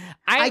know.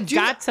 I've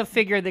got to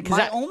figure that.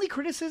 My only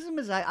criticism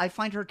is I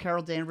find her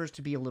Carol Danvers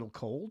to be a little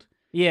cold.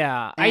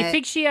 Yeah. I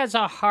think she has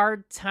a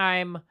hard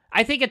time.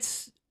 I think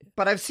it's.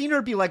 But I've seen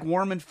her be like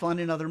warm and fun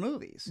in other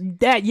movies.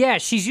 Yeah,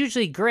 she's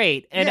usually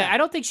great. And I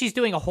don't think she's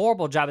doing a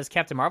horrible job as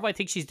Captain Marvel. I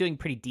think she's doing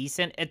pretty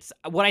decent. It's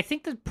what I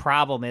think the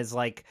problem is,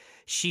 like,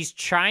 she's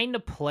trying to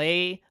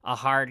play a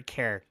hard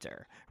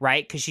character,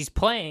 right? Because she's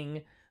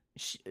playing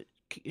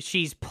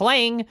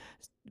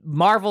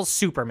Marvel's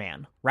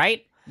Superman,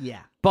 right?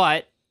 Yeah.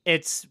 But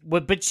it's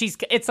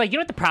like, you know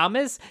what the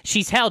problem is?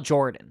 She's Hal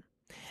Jordan.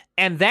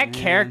 And that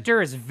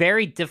character is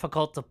very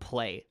difficult to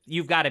play.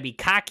 You've got to be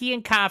cocky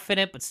and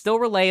confident, but still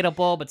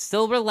relatable, but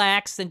still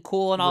relaxed and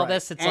cool and all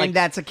this. And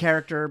that's a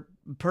character,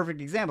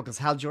 perfect example, because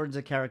Hal Jordan's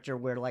a character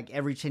where, like,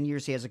 every 10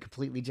 years he has a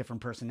completely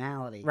different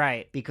personality.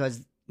 Right.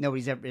 Because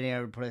nobody's ever been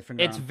able to put a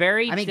finger on. It's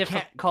very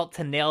difficult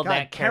to nail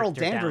that character Carol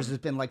Danvers down. has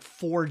been, like,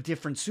 4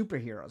 different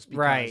superheroes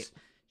because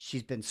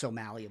she's been so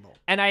malleable.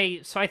 And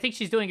I think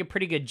she's doing a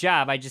pretty good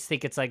job. I just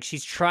think it's like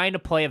she's trying to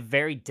play a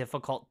very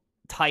difficult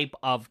type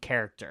of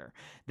character.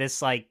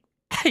 This, like,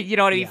 you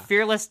know what I mean?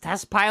 Fearless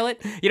test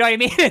pilot. You know what I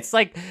mean? It's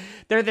like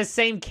they're the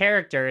same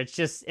character.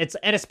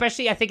 And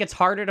especially I think it's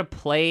harder to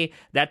play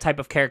that type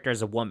of character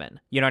as a woman.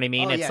 You know what I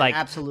mean? It's like,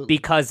 absolutely.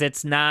 Because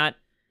it's not,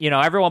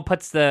 everyone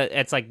puts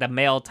it's like the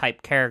male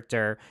type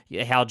character,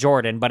 Hal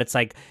Jordan, but it's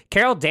like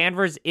Carol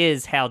Danvers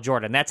is Hal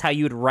Jordan. That's how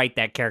you'd write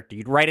that character.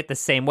 You'd write it the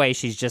same way.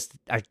 She's just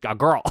a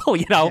girl,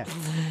 Yeah.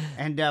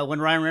 And when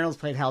Ryan Reynolds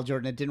played Hal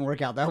Jordan, it didn't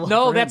work out that well.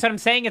 No, that's what I'm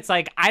saying. It's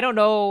like, I don't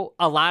know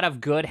a lot of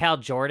good Hal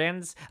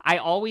Jordans. I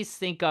always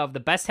think of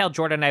the best Hal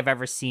Jordan I've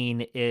ever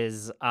seen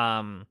is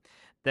the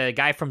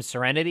guy from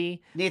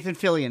Serenity. Nathan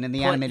Fillion in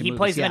the animated movies. He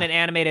plays him in an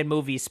animated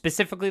movie,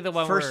 specifically the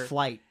one First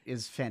Flight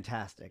is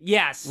fantastic.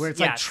 Yes. Where it's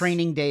like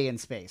training day in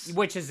space.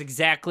 Which is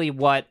exactly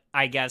what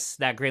I guess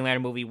that Green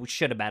Lantern movie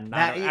should have been.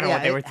 I don't know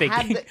what they were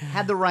thinking.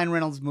 Had the Ryan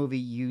Reynolds movie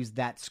used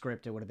that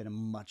script, it would have been a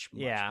much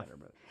better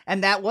movie.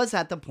 And that was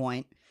at the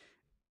point.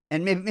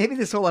 And maybe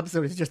this whole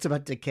episode is just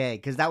about Decay,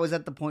 because that was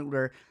at the point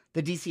where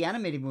the DC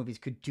animated movies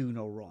could do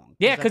no wrong.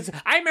 Yeah, because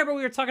I remember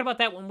we were talking about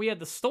that when we had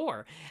the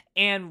store,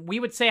 and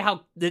we would say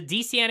how the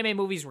DC anime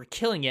movies were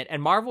killing it,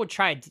 and Marvel would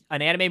try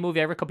an anime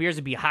movie every couple years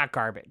and be hot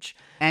garbage.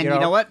 And you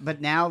know what?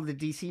 But now the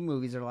DC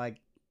movies are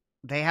like,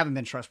 they haven't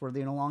been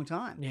trustworthy in a long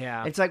time.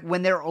 Yeah. It's like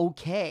when they're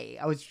okay.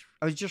 I was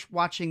just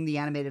watching the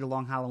animated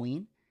Long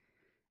Halloween.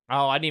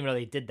 Oh, I didn't even know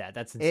they did that.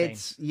 That's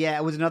insane.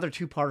 It was another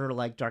 2-parter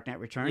like Dark Knight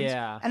Returns.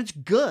 Yeah. And it's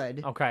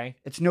good. Okay.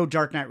 It's no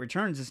Dark Knight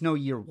Returns. It's no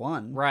Year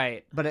One.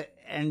 Right.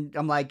 And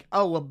I'm like,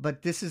 oh, well,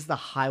 but this is the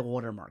high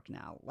watermark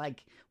now.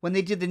 Like, when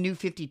they did the New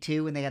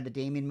 52 and they had the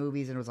Damien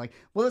movies, and it was like,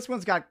 well, this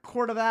one's got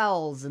Court of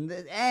Owls, and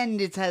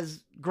it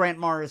has Grant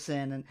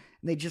Morrison, and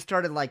they just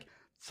started, like,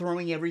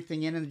 throwing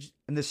everything in,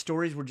 and the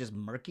stories were just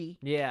murky.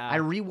 Yeah. I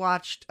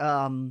rewatched,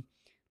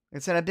 I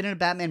said I've been in a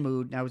Batman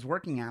mood, and I was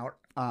working out,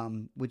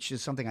 which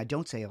is something I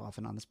don't say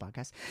often on this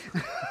podcast.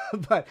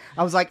 But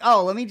I was like,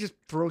 oh, let me just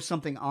throw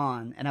something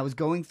on. And I was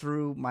going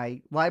through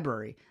my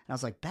library, and I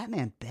was like,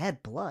 Batman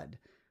Bad Blood.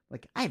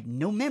 Like, I have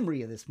no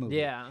memory of this movie.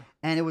 Yeah.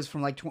 And it was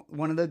from, like,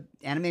 one of the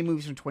anime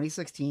movies from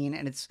 2016,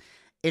 and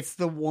it's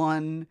the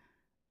one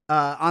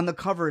on the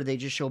cover they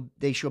show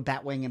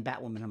Batwing and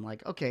Batwoman. I'm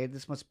like, okay,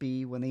 this must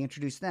be when they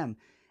introduced them.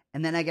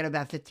 And then I get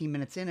about 15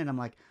 minutes in, and I'm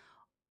like,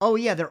 oh,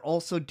 yeah, they're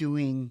also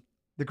doing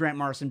the Grant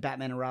Morrison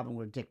Batman and Robin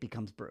where Dick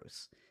becomes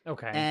Bruce.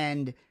 Okay.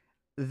 And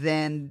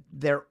then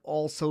they're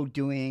also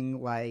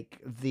doing, like,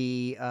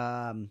 the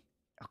oh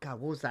god,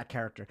 what was that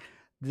character?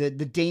 The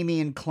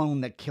Damien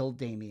clone that killed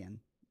Damien.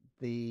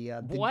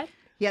 What?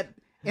 Yeah,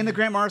 in the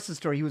Grant Morrison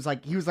story, he was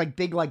like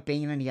big like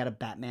Bane, and he had a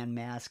Batman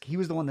mask. He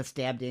was the one that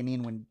stabbed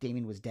Damien when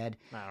Damien was dead.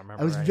 I don't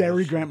remember. It was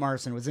very Grant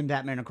Morrison. It was in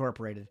Batman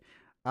Incorporated.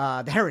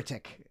 The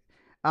Heretic.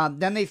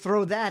 Then they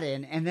throw that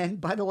in, and then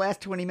by the last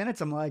 20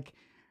 minutes, I'm like,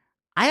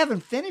 I haven't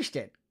finished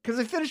it. Because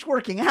I finished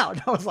working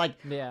out. I was like,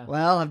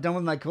 well, I'm done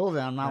with my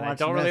cooldown. I'm not watching I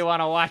don't really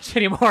want to watch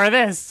any more of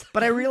this.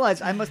 But I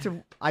realized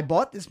I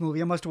bought this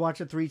movie. I must have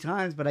watched it 3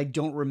 times, but I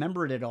don't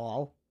remember it at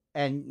all.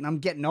 And I'm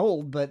getting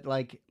old, but,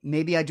 like,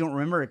 maybe I don't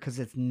remember it because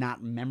it's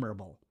not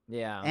memorable.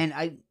 Yeah. And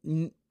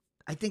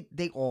I think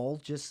they all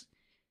just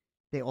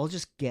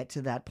get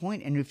to that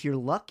point. And if you're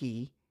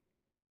lucky,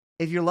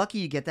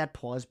 you get that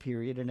pause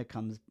period and it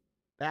comes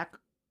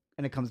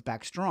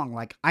back strong.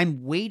 Like, I've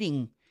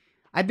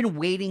been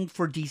waiting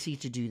for DC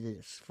to do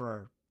this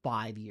for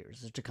 5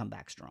 years, to come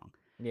back strong.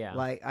 Yeah.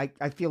 Like,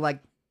 I feel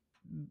like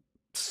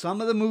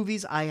some of the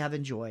movies I have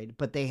enjoyed,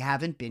 but they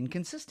haven't been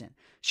consistent.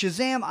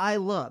 Shazam, I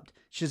loved.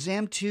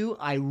 Shazam 2,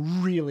 I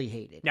really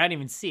hated. I didn't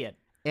even see it.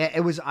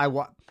 It was, I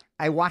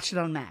I watched it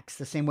on Max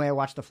the same way I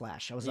watched The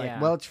Flash. I was Yeah.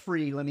 like, well, it's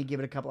free. Let me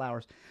give it a couple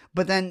hours.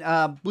 But then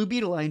Blue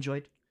Beetle I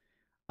enjoyed.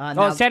 See,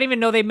 I didn't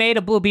even know they made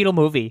a Blue Beetle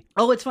movie.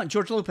 Oh, it's fun.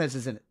 George Lopez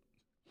is in it.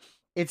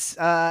 It's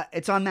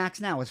on Max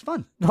now. It's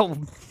fun. Oh,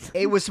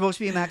 It was supposed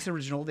to be a Max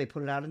original. They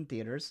put it out in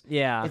theaters.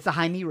 yeah. It's the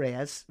Jaime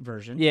Reyes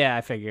version. Yeah,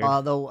 I figured.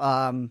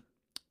 Although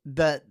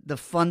the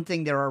fun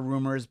thing, there are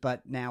rumors,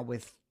 but now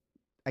with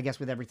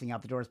everything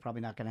out the door, it's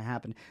probably not going to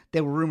happen.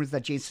 There were rumors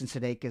that Jason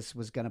Sudeikis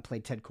was going to play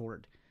Ted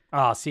Kord.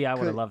 Oh, see, I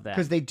would have loved that.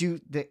 Because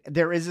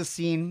there is a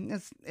scene,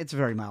 it's a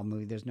very mild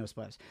movie, there's no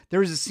spoilers.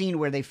 There is a scene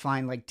where they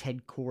find like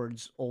Ted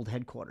Kord's old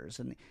headquarters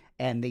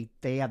and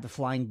they have the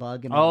flying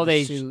bug and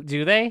they suit.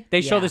 do they?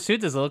 They show Yeah. the suit.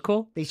 Does it look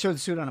cool? They show the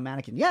suit on a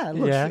mannequin. Yeah,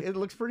 it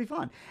looks pretty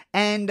fun.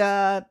 And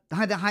the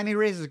Jaime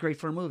Reyes is great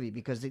for a movie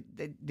because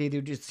they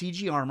do just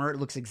CG armor. It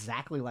looks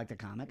exactly like the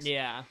comics.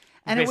 Yeah.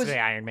 And basically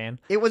Iron Man.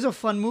 It was a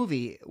fun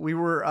movie. We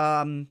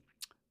went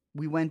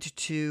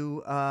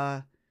to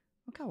what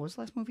was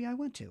the last movie I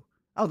went to?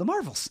 Oh, The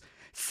Marvels.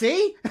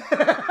 See?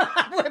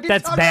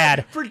 That's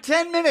bad. For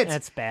 10 minutes.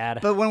 That's bad.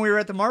 But when we were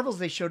at The Marvels,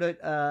 they showed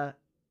a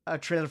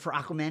trailer for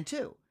Aquaman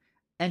 2.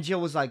 And Jill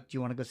was like, do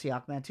you want to go see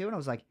Aquaman 2? And I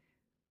was like,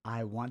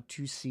 I want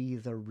to see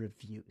the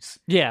reviews.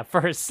 Yeah,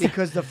 first.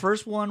 Because the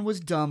first one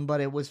was dumb,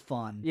 but it was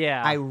fun.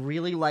 Yeah. I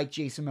really like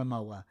Jason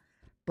Momoa.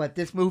 But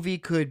this movie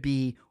could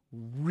be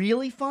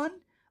really fun,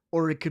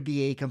 or it could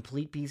be a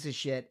complete piece of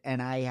shit,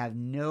 and I have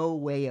no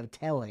way of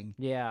telling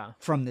Yeah.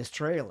 from this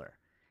trailer.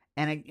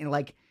 And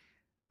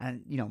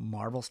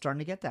Marvel's starting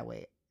to get that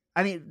way.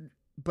 I mean,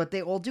 but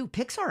they all do.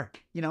 Pixar,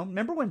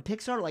 remember when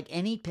Pixar, like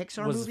any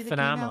Pixar Was movie that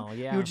phenomenal, came out,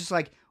 yeah. you were just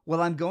like,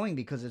 well, I'm going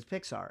because it's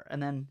Pixar.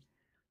 And then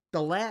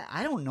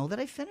I don't know that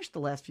I finished the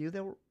last few.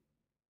 That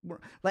were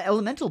like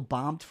Elemental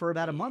bombed for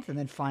about a month and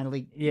then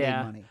finally made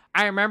money.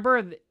 I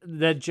remember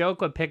the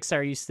joke with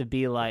Pixar used to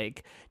be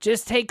like,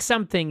 just take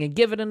something and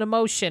give it an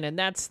emotion, and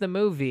that's the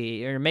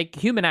movie, or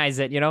humanize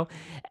it,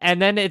 And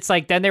then it's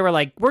like, then they were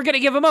like, we're gonna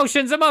give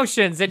emotions,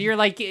 and you're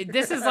like,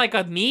 this is like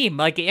a meme,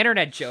 like an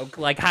internet joke,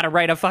 like how to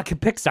write a fucking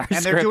Pixar script.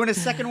 And they're doing a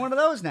second one of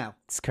those now.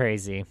 It's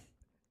crazy.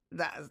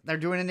 They're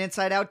doing an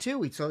Inside Out too.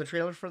 We saw the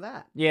trailer for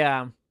that.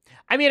 Yeah.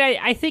 I mean,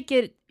 I think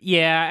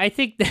I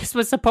think this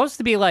was supposed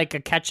to be like a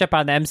catch up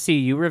on the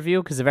MCU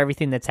review because of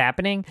everything that's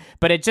happening,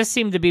 but it just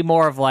seemed to be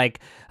more of like,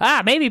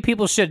 maybe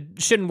people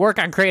shouldn't work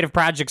on creative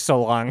projects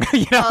so long,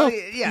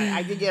 Yeah,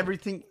 I think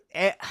everything.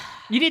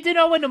 You need to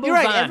know when to move You're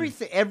right. on.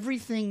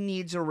 Everything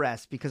needs a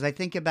rest because I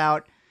think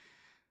about,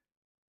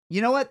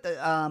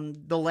 the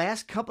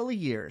last couple of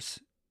years,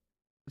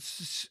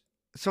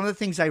 some of the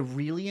things I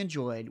really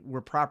enjoyed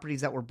were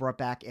properties that were brought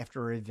back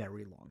after a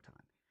very long time.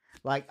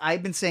 Like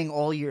I've been saying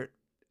all year,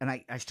 and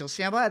I still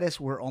stand by this,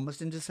 we're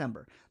almost in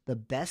December. The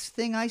best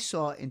thing I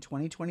saw in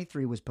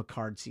 2023 was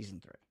Picard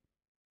Season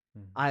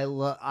 3.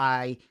 Mm-hmm.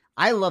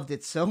 I loved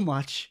it so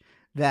much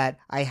that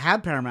I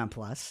have Paramount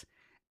Plus,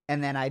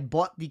 and then I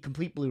bought the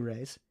complete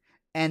Blu-rays.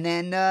 And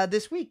then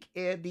this week,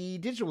 the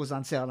digital was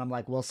on sale, and I'm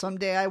like, well,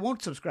 someday I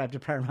won't subscribe to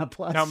Paramount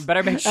Plus. No,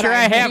 better make sure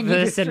I have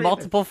this in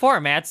multiple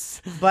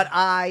formats. But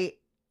I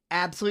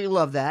absolutely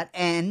love that,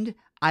 and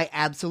I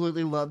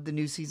absolutely love the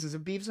new seasons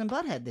of Beavis and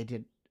Butthead they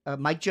did.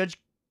 Mike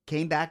Judge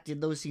came back,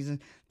 did those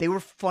seasons. They were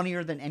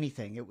funnier than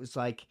anything. It was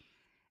like,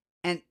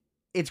 and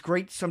it's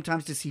great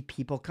sometimes to see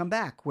people come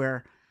back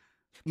where,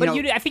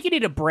 I think you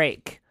need a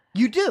break.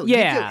 You do.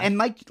 Yeah. You do. And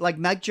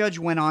Mike Judge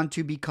went on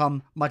to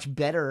become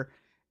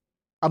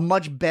a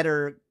much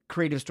better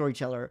creative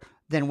storyteller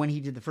than when he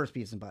did the first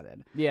Beavis and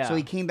Butthead. Yeah. So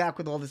he came back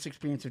with all this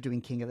experience of doing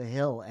King of the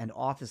Hill and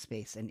Office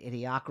Space and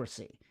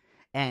Idiocracy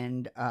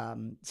and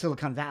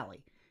Silicon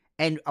Valley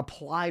and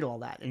applied all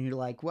that. And you're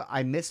like, well,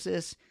 I miss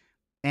this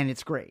and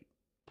it's great.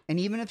 And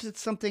even if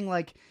it's something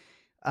like,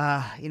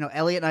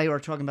 Elliot and I are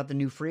talking about the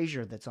new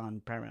Frasier that's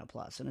on Paramount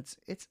Plus, and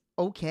it's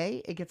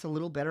okay. It gets a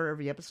little better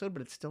every episode,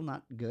 but it's still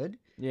not good.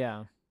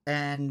 Yeah.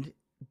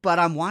 But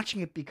I'm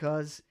watching it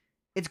because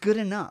it's good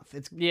enough.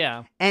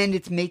 And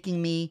it's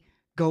making me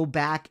go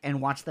back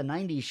and watch the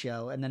 90s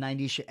show. And the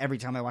 90s show, every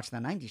time I watch the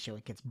 90s show,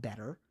 it gets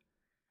better.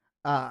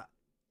 I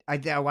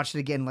watched it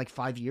again like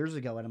 5 years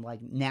ago, and I'm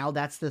like, now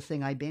that's the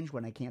thing I binge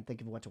when I can't think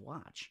of what to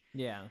watch.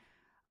 Yeah.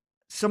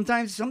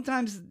 Sometimes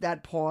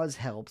that pause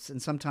helps,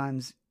 and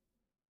sometimes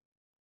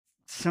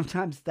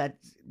that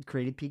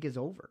creative peak is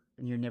over,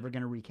 and you're never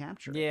going to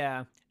recapture it.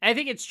 Yeah. I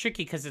think it's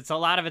tricky because a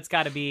lot of it's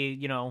got to be,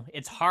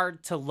 it's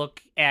hard to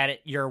look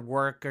at your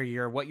work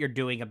or what you're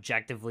doing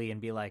objectively and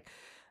be like,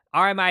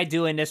 am I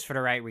doing this for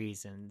the right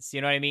reasons?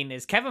 You know what I mean?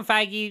 Is Kevin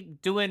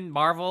Feige doing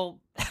Marvel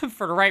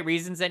for the right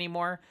reasons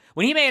anymore?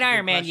 When he made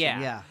Iron Man,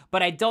 yeah.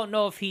 But I don't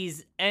know if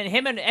he's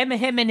him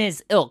and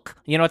his ilk.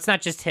 It's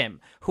not just him.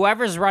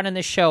 Whoever's running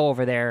the show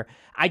over there,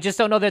 I just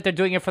don't know that they're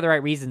doing it for the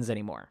right reasons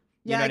anymore.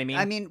 You know what I mean?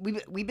 I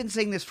mean, we've been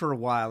saying this for a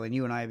while, and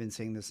you and I have been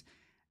saying this.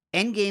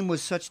 Endgame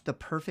was such the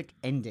perfect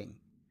ending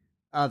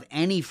of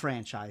any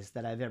franchise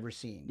that I've ever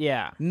seen.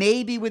 Yeah.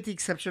 Maybe with the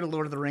exception of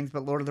Lord of the Rings,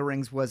 but Lord of the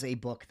Rings was a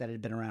book that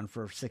had been around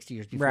for 60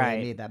 years before they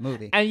made that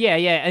movie. And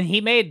and he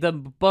made the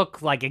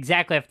book like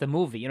exactly after the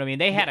movie. You know what I mean?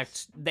 They had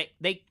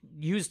they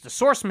used the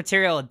source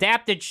material,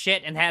 adapted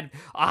shit, and had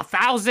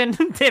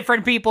 1,000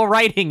 different people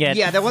writing it.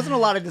 Yeah, there wasn't a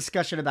lot of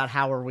discussion about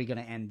how are we going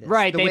to end this.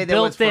 Right, they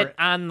built it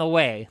on the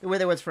way. The way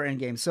there was for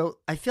Endgame. So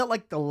I felt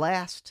like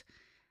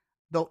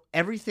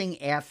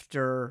everything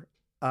after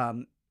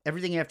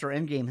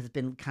Endgame has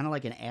been kind of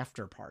like an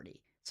after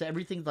party. So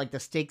everything, like the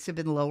stakes have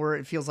been lower.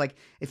 It feels like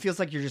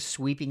you're just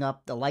sweeping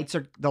up. The lights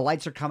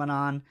are coming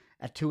on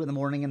at 2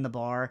 a.m. in the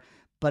bar,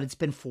 but it's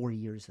been 4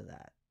 years of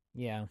that.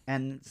 Yeah.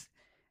 And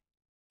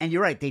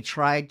you're right. They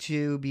tried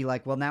to be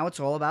like, well, now it's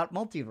all about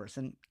multiverse.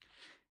 And,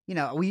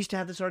 we used to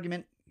have this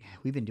argument.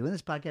 We've been doing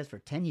this podcast for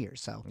 10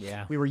 years. So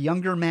we were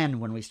younger men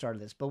when we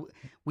started this, but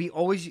I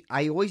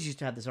always used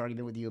to have this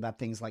argument with you about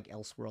things like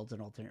Elseworlds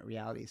and alternate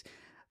realities.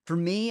 For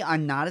me,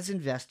 I'm not as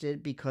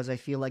invested because I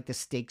feel like the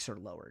stakes are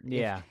lowered.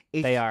 Yeah,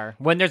 they are.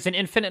 When there's an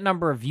infinite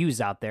number of views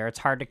out there, it's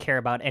hard to care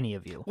about any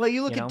of you. Well,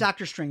 you look at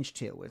Doctor Strange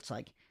 2. It's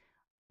like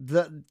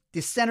the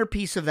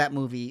centerpiece of that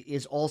movie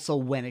is also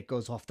when it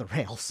goes off the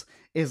rails.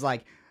 Is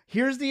like,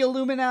 here's the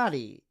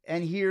Illuminati,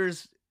 and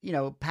here's,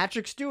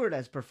 Patrick Stewart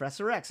as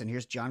Professor X, and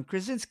here's John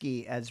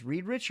Krasinski as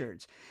Reed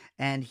Richards,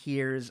 and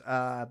here's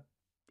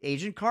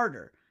Agent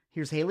Carter.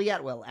 Here's Haley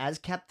Atwell as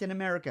Captain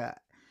America.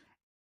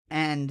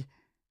 And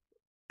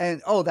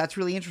oh, that's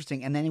really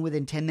interesting. And then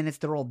within 10 minutes,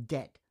 they're all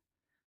dead.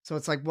 So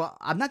it's like, well,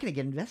 I'm not going to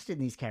get invested in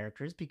these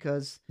characters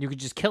because you could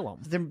just kill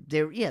them.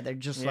 They're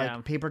just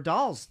like paper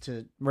dolls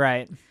to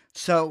right.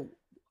 So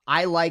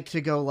I like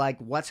to go like,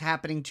 what's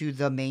happening to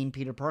the main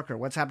Peter Parker?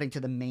 What's happening to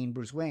the main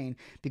Bruce Wayne?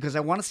 Because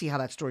I want to see how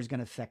that story is going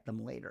to affect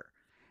them later.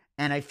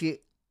 And I feel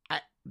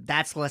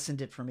that's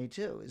lessened it for me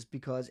too, is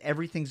because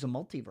everything's a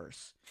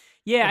multiverse.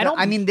 Yeah,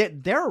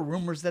 there are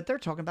rumors that they're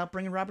talking about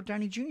bringing Robert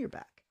Downey Jr.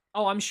 back.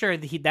 Oh, I'm sure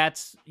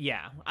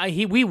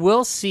we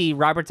will see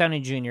Robert Downey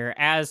Jr.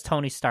 as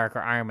Tony Stark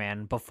or Iron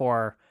Man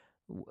before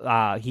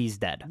he's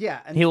dead. Yeah,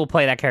 and he will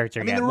play that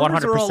character again. The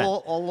 100%. Rumors are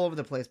all over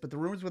the place, but the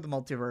rumors with the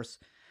multiverse,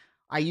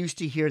 I used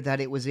to hear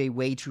that it was a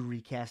way to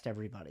recast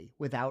everybody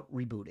without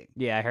rebooting.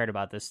 Yeah, I heard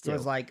about this too. It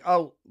was like,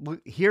 oh,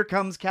 here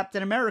comes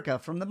Captain America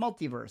from the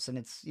multiverse, and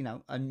it's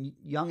a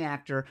young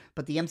actor,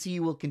 but the MCU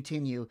will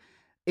continue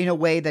in a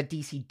way that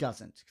DC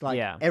doesn't. Like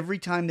every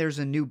time there's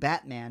a new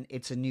Batman,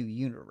 it's a new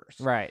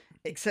universe. Right.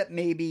 Except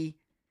maybe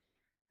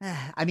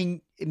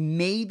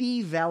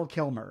Val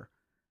Kilmer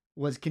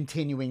was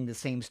continuing the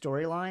same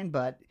storyline,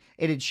 but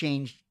it had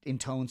changed in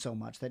tone so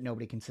much that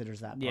nobody considers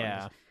that part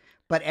of it.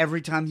 But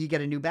every time you get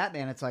a new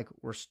Batman, it's like,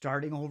 we're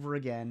starting over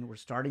again. We're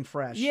starting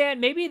fresh. Yeah,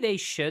 maybe they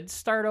should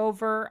start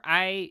over.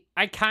 I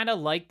kind of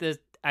like the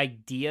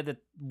idea that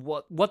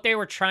what they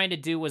were trying to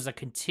do was a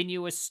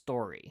continuous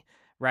story.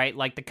 Right,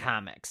 like the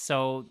comics.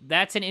 So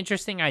that's an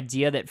interesting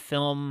idea that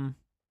film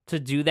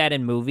to do that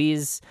in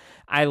movies.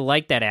 I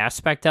like that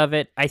aspect of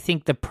it. I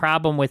think the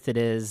problem with it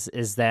is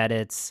that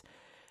it's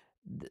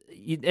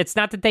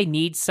not that they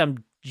need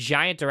some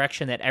giant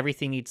direction that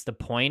everything needs to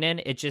point in.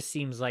 It just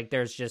seems like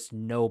there's just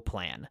no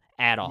plan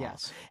at all.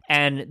 Yes.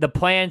 And the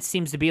plan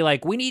seems to be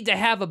like, we need to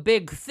have a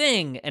big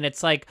thing. And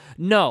it's like,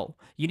 no,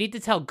 you need to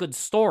tell good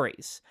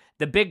stories.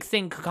 The big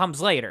thing comes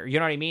later. You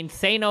know what I mean?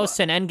 Thanos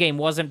and Endgame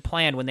wasn't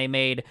planned when they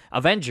made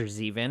Avengers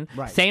even.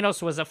 Right.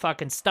 Thanos was a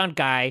fucking stunt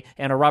guy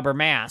and a rubber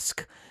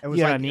mask. It was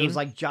it was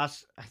like I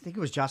think it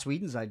was Joss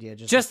Whedon's idea.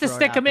 Just to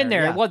stick him in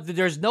there. Yeah.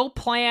 There's no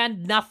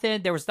plan,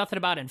 nothing. There was nothing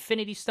about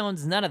Infinity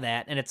Stones, none of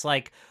that. And it's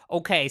like,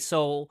 okay,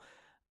 so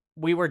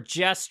we were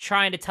just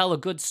trying to tell a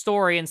good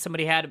story and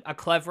somebody had a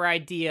clever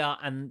idea,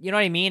 and you know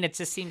what I mean? It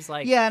just seems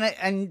like... Yeah,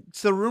 and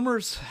so the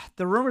rumors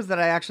that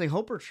I actually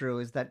hope are true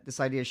is that this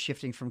idea is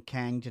shifting from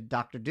Kang to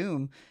Doctor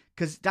Doom,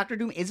 because Doctor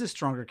Doom is a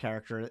stronger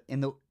character in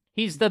the...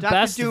 He's the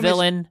best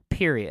villain,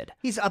 period.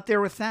 He's up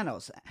there with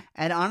Thanos.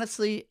 And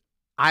honestly,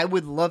 I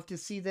would love to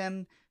see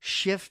them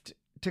shift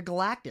to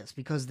Galactus,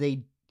 because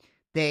they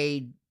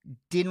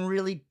didn't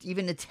really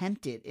even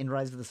attempt it in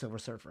Rise of the Silver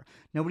Surfer.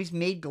 Nobody's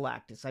made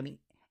Galactus. I mean...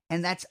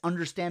 And that's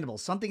understandable.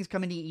 Something's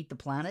coming to eat the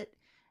planet.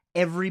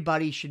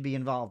 Everybody should be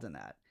involved in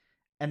that.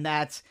 And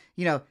that's,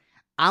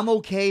 I'm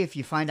okay if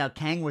you find out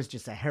Kang was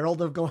just a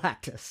herald of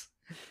Galactus.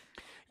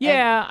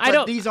 Yeah,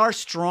 but these are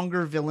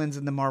stronger villains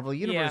in the Marvel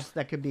Universe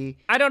that could be...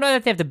 I don't know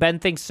that they have to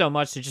bend things so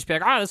much to just be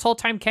like, this whole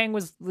time Kang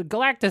was the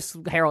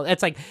Galactus herald.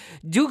 It's like,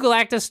 do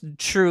Galactus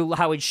true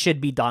how it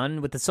should be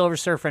done with the Silver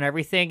Surfer and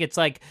everything. It's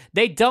like,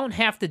 they don't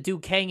have to do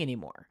Kang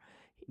anymore.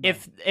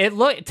 If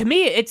it to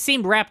me, it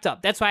seemed wrapped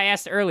up. That's why I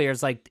asked earlier.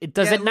 It's like,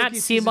 does it not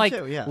seem like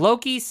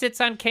Loki sits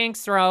on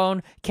Kang's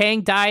throne?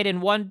 Kang died in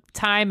one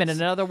time, and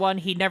another one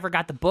he never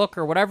got the book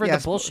or whatever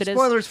the bullshit is.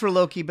 Spoilers for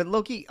Loki, but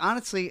Loki,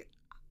 honestly,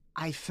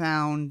 I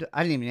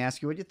didn't even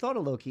ask you what you thought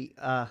of Loki.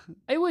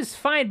 It was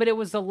fine, but it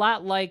was a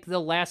lot like the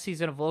last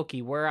season of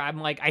Loki, where I'm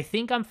like, I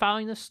think I'm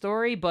following the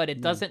story, but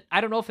it doesn't.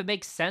 I don't know if it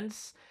makes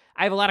sense.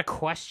 I have a lot of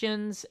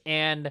questions,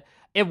 and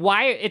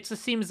it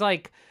just seems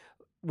like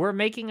we're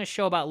making a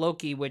show about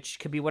Loki, which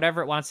could be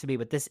whatever it wants to be,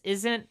 but this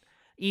isn't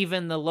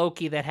even the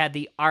Loki that had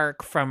the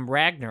arc from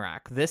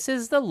Ragnarok. This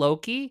is the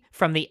Loki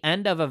from the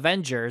end of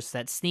Avengers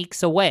that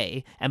sneaks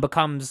away and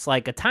becomes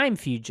like a time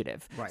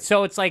fugitive. Right.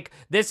 So it's like,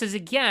 this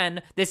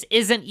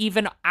isn't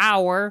even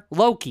our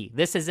Loki.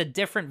 This is a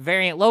different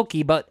variant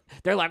Loki, but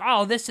they're like,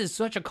 oh, this is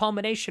such a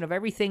culmination of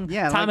everything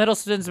Tom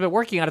Hiddleston's been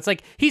working on. It's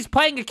like, he's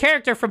playing a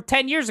character from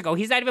 10 years ago.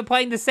 He's not even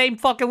playing the same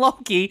fucking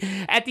Loki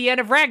at the end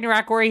of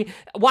Ragnarok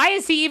why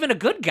is he even a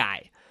good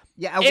guy?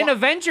 Yeah, in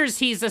Avengers,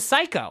 he's a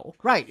psycho.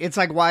 Right. It's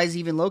like, why is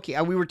he even Loki?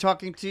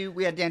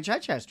 We had Dan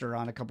Chichester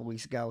on a couple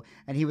weeks ago,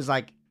 and he was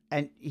like,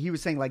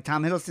 saying like,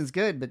 Tom Hiddleston's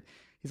good, but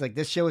he's like,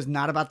 this show is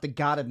not about the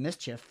god of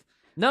mischief.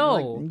 No,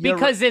 like,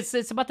 because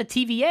it's about the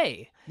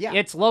TVA. Yeah.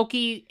 It's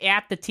Loki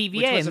at the TVA.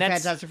 Which was and a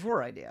that's, Fantastic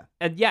Four idea.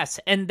 Yes,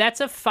 and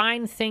that's a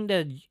fine thing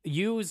to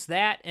use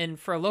that and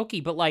for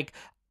Loki, but like,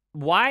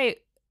 why...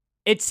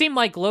 It seemed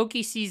like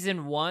Loki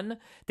season 1,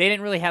 they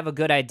didn't really have a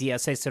good idea.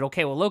 So they said,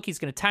 okay, well, Loki's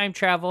going to time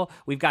travel.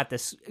 We've got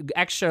this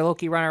extra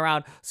Loki running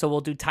around, so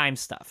we'll do time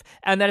stuff.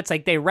 And then it's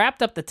like they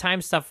wrapped up the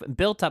time stuff and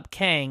built up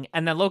Kang.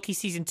 And then Loki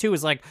season 2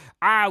 is like,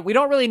 we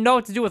don't really know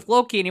what to do with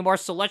Loki anymore,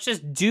 so let's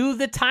just do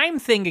the time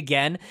thing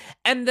again.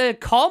 And the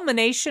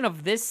culmination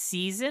of this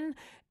season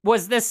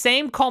was the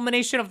same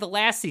culmination of the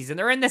last season.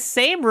 They're in the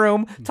same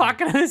room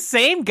talking to the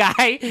same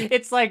guy.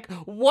 It's like,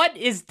 what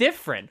is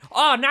different?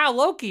 Oh, now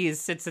Loki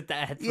sits at the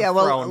head of the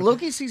throne.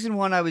 Loki season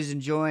 1 I was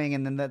enjoying,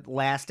 and then the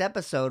last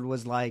episode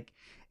was like,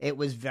 it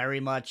was very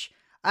much,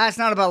 it's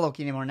not about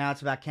Loki anymore. Now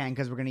it's about Kang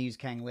because we're going to use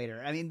Kang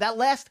later. I mean, that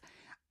last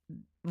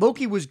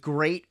Loki was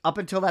great up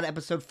until that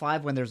episode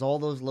 5 when there's all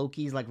those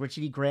Lokis, like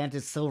Richard E. Grant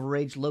is Silver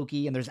Age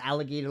Loki, and there's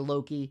Alligator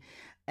Loki.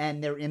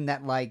 And they're in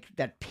that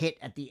pit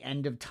at the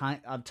end of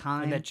time.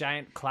 And that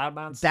giant cloud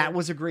monster. That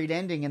was a great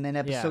ending. And then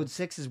episode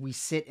 6 is we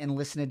sit and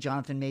listen to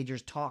Jonathan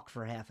Majors talk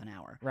for half an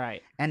hour.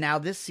 Right. And now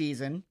this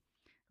season,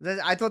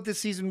 I thought this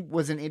season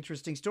was an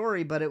interesting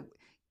story, but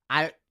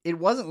it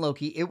wasn't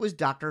Loki. It was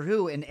Doctor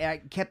Who. And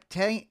I kept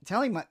saying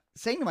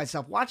to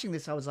myself, watching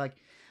this, I was like,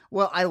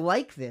 well, I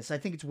like this. I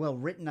think it's well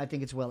written. I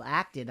think it's well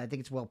acted. I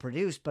think it's well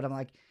produced. But I'm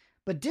like,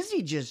 but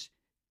Disney just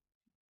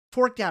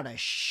forked out a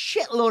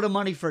shitload of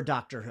money for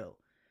Doctor Who.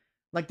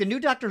 Like, the new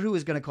Doctor Who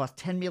is going to cost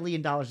 $10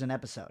 million an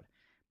episode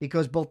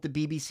because both the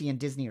BBC and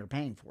Disney are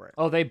paying for it.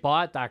 Oh, they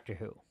bought Doctor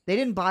Who. They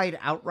didn't buy it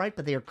outright,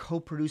 but they are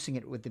co-producing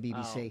it with the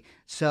BBC.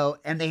 So,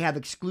 and they have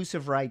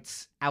exclusive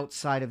rights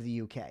outside of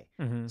the UK.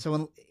 Mm-hmm.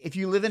 So, if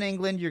you live in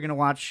England, you're going to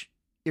watch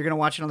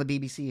it on the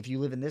BBC. If you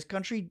live in this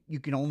country, you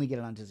can only get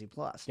it on Disney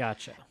Plus.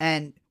 Gotcha.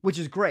 And which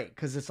is great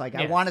because it's like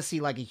I want to see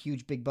like a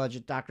huge big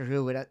budget Doctor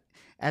Who. And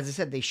as I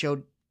said, they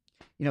showed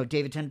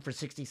David Tennant for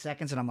 60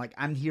 seconds, and I'm like,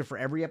 I'm here for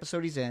every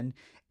episode he's in,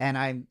 and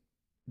I'm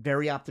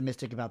very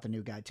optimistic about the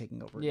new guy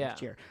taking over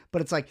next year.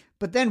 But it's like,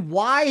 but then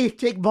why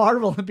take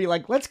Marvel and be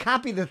like, let's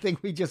copy the thing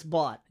we just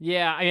bought?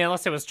 Yeah, I mean,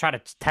 unless it was trying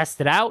to test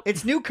it out.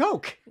 It's new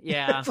Coke.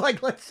 Yeah. It's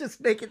like, let's just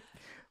make it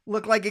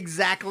look like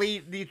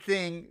exactly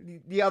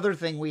the other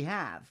thing we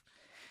have.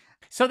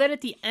 So then at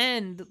the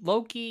end,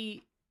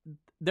 Loki...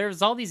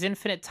 There's all these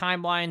infinite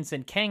timelines,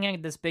 and Kang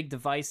had this big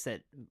device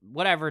that,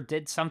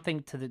 did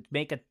something to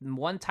make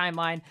one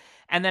timeline,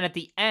 and then at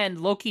the end,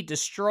 Loki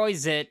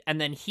destroys it, and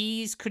then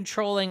he's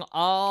controlling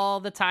all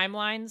the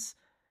timelines?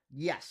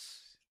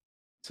 Yes.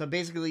 So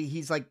basically,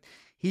 he's like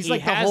the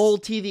whole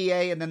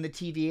TVA, and then the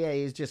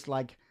TVA is just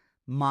like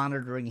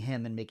monitoring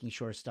him and making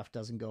sure stuff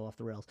doesn't go off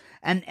the rails.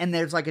 And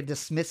there's like a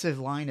dismissive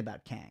line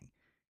about Kang,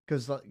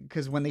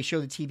 because when they show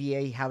the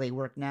TVA how they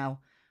work now,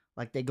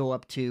 like they go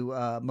up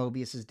to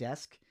Mobius's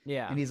desk,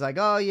 and he's like,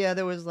 "Oh yeah,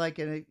 there was like,"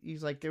 there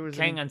was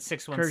Kang on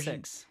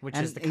 616, which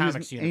is the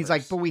comics universe. And he's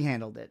like, "But we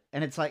handled it,"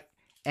 and it's like,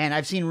 and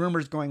I've seen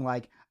rumors going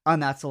like, "Oh,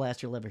 and that's the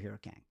last you'll ever hear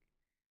of Kang."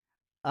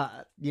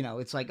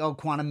 It's like, "Oh,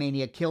 Quantum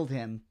Mania killed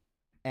him,"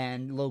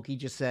 and Loki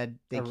just said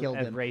they killed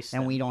him,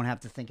 and we don't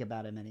have to think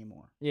about him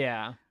anymore.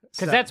 Yeah,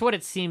 because that's what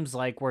it seems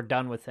like. We're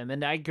done with him,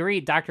 and I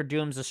agree. Doctor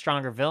Doom's a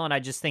stronger villain.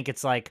 I just think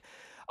it's like,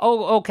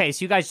 oh, okay,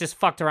 so you guys just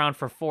fucked around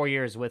for 4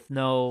 years with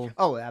no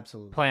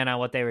absolutely plan on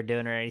what they were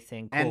doing or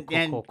anything.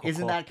 Cool.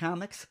 Isn't that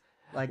comics?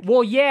 Like,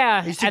 well,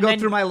 yeah. I used to go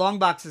through my long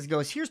boxes and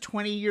goes, here's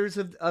 20 years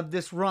of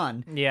this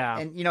run. Yeah.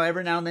 And,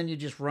 every now and then you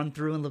just run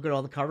through and look at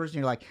all the covers and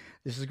you're like,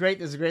 this is great,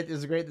 this is great, this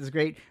is great, this is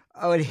great.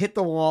 Oh, it hit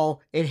the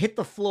wall, it hit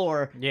the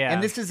floor. Yeah.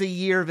 And this is a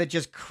year of it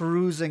just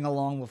cruising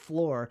along the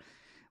floor,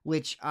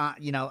 which,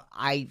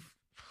 I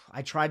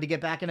tried to get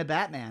back into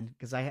Batman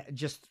because I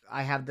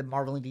have the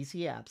Marvel and DC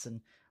apps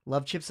and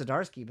love Chip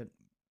Zdarsky, but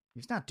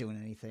he's not doing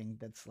anything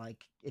that's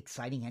like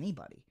exciting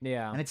anybody.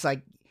 Yeah. And it's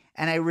like,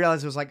 and I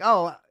realized it was like,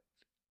 oh,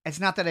 it's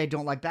not that I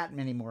don't like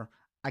Batman anymore.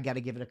 I got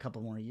to give it a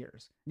couple more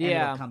years. And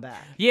it'll come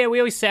back. Yeah, I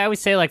always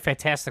say like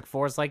Fantastic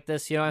Four is like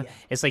this,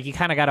 It's like you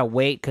kind of got to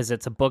wait because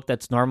it's a book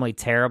that's normally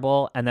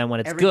terrible, and then when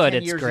it's Every good,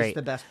 10 it's years great. Is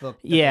the best book.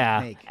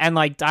 Yeah, they make. And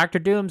like Doctor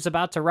Doom's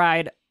about to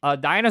ride a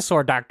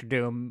dinosaur Doctor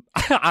Doom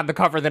on the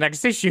cover of the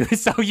next issue,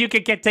 so you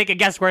can take a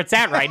guess where it's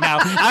at right now.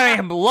 I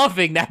am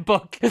loving that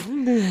book.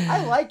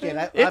 I like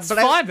it. It's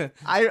fun.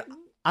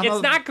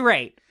 It's not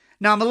great.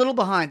 No, I'm a little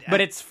behind. but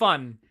it's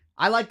fun.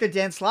 I like the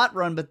Dan Slott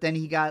run, but then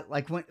he got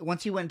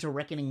once he went into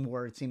Reckoning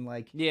War, it seemed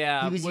like he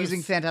was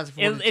using Fantastic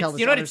Four to tell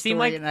this other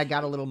story, and I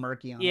got a little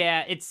murky on it.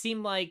 Yeah, it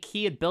seemed like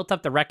he had built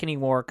up the Reckoning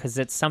War because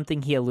it's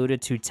something he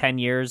alluded to 10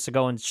 years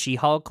ago in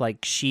She-Hulk.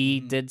 Like, she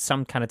did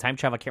some kind of time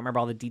travel. I can't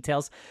remember all the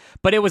details.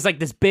 But it was like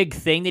this big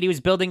thing that he was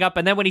building up,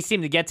 and then when he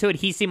seemed to get to it,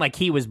 he seemed like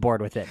he was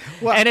bored with it.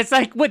 Well, and it's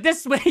like, with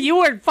this, you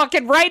were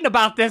fucking writing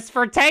about this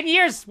for 10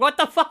 years. What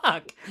the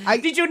fuck?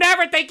 Did you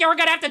never think you were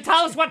going to have to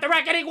tell us what the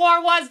Reckoning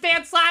War was,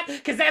 Dan Slott?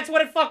 Because that's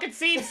what it fucking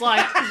seems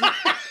like.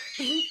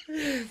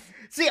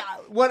 See,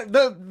 what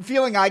the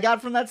feeling I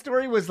got from that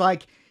story was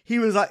like, he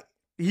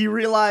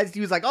realized, he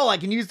was like, oh, I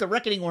can use the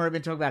Reckoning War I've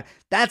been talking about.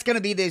 That's going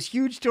to be this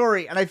huge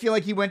story. And I feel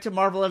like he went to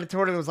Marvel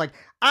Editorial and was like,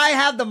 I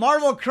have the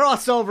Marvel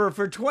crossover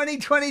for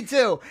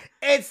 2022.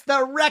 It's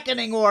the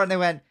Reckoning War. And they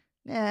went,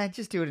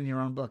 just do it in your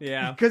own book.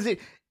 Yeah. Because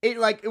it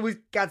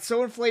got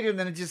so inflated, and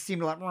then it just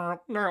seemed like,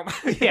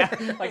 yeah,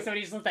 like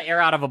somebody just let the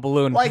air out of a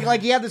balloon.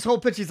 Like he had this whole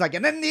pitch. He's like,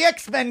 and then the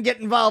X-Men get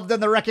involved in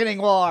the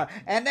Reckoning War,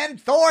 and then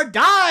Thor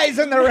dies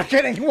in the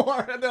Reckoning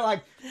War, and they're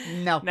like,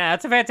 no,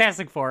 that's a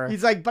Fantastic Four.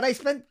 He's like, but I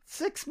spent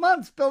 6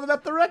 months building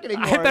up the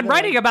Reckoning War. I've been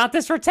writing about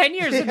this for 10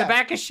 years in the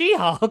back of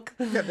She-Hulk.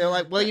 Yeah, they're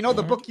like, well,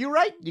 the book you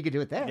write, you could do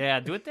it there. Yeah,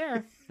 do it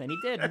there. And he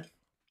did.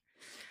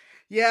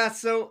 Yeah,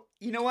 so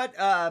you know what?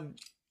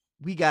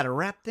 We got to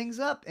wrap things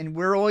up, and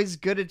we're always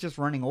good at just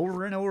running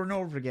over and over and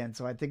over again.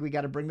 So I think we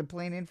got to bring the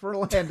plane in for a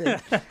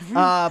landing.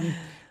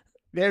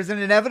 There's an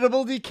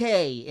inevitable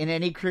decay in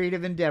any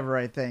creative endeavor,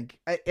 I think.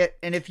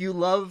 And if you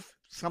love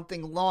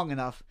something long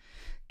enough,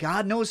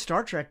 God knows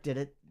Star Trek did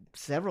it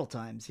several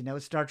times.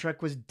 Star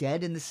Trek was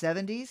dead in the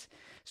 70s,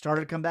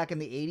 started to come back in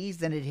the 80s,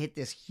 then it hit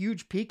this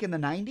huge peak in the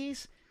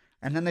 90s,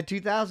 and then the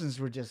 2000s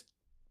were just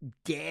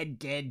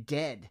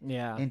dead.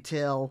 Yeah.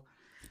 Until...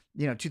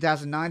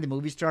 2009, the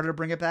movie started to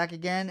bring it back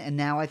again, and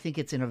now I think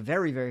it's in a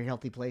very, very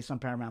healthy place on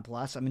Paramount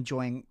Plus. I'm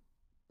enjoying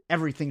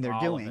everything they're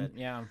doing. Of it,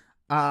 yeah.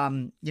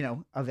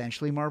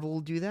 Eventually Marvel will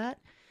do that.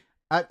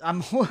 I'm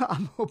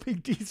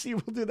hoping DC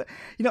will do that.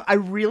 I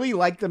really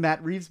like the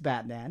Matt Reeves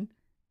Batman,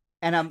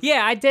 and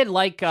I did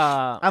like.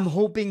 I'm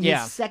hoping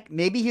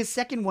maybe his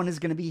second one is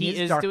going to be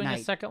his Dark Knight. He is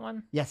doing a second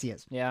one. Yes, he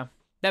is. Yeah,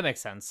 that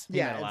makes sense. He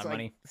made a lot of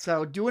money.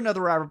 So do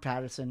another Robert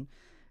Pattinson.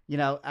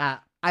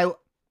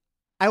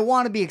 I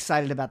want to be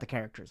excited about the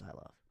characters I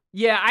love.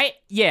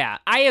 Yeah,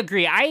 I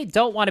agree. I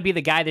don't want to be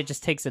the guy that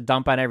just takes a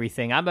dump on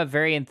everything. I'm a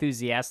very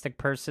enthusiastic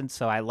person,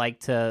 so I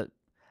like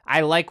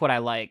what I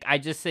like. I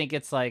just think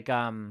it's like,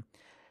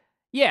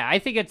 I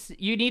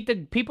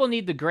think people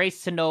need the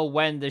grace to know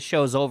when the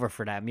show's over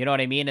for them. You know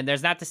what I mean? And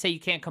there's not to say you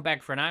can't come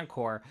back for an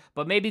encore,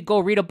 but maybe go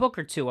read a book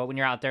or two when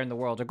you're out there in the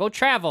world, or go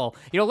travel.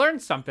 You'll learn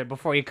something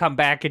before you come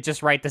back and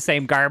just write the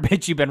same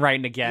garbage you've been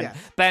writing again. Yeah.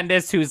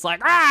 Bendis, who's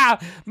like,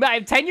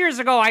 10 years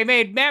ago I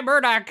made Matt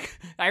Murdock,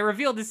 I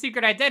revealed his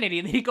secret identity,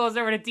 and then he goes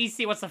over to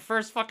DC. What's the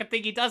first fucking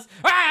thing he does?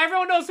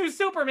 Everyone knows who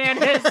Superman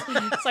is.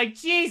 It's like,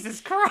 Jesus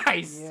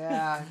Christ.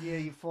 Yeah,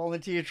 you fall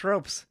into your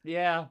tropes.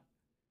 Yeah.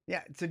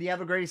 Yeah, so do you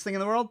have a greatest thing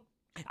in the world?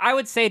 I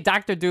would say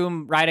Dr.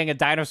 Doom riding a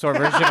dinosaur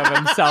version of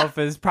himself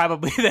is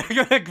probably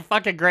the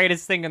fucking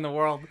greatest thing in the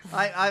world.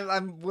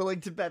 I'm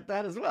willing to bet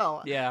that as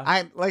well.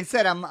 Yeah. Like I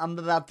said, I'm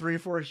about 3 or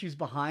 4 issues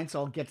behind, so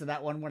I'll get to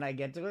that one when I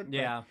get to it.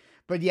 Yeah.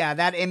 But yeah,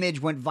 that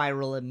image went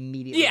viral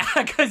immediately. Yeah,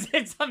 because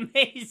it's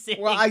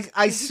amazing. Well,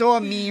 I saw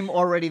a meme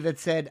already that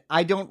said,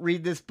 I don't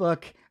read this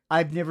book.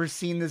 I've never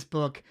seen this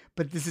book,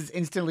 but this is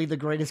instantly the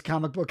greatest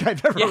comic book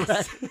I've ever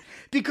read.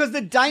 Because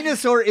the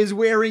dinosaur is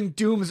wearing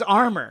Doom's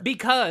armor.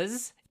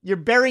 Because... You're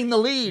burying the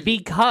lead.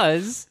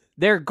 Because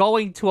they're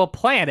going to a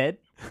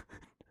planet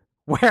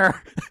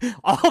where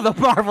all the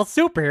Marvel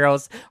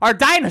superheroes are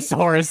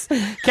dinosaurs.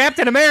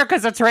 Captain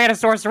America's a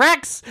Tyrannosaurus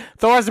Rex.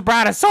 Thor's a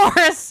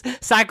Brontosaurus.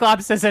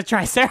 Cyclops is a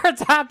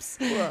Triceratops.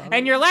 Whoa.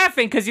 And you're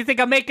laughing because you think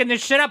I'm making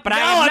this shit up, but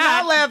I'm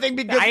not laughing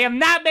because... I am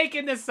not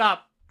making this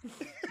up.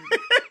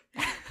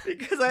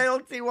 Because I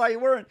don't see why you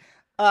weren't.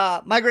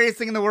 My greatest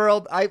thing in the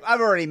world, I've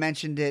already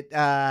mentioned it,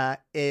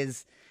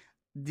 is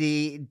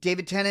the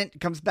David Tennant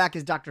comes back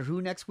as Doctor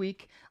Who next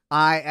week.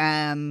 I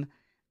am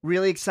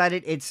really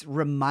excited. It's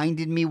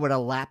reminded me what a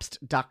lapsed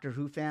Doctor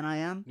Who fan I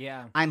am.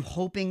 Yeah. I'm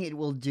hoping it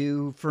will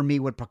do for me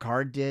what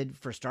Picard did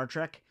for Star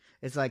Trek.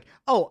 It's like,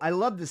 oh, I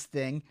love this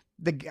thing.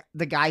 The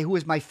guy who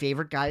is my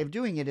favorite guy of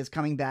doing it is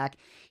coming back.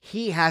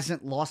 He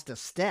hasn't lost a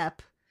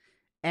step.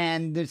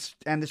 And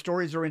the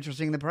stories are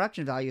interesting. The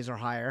production values are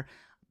higher.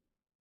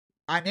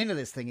 I'm into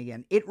this thing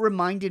again. It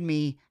reminded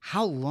me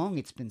how long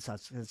it's been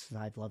since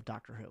I've loved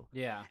Doctor Who.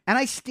 Yeah. And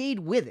I stayed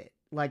with it.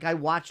 Like, I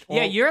watched all...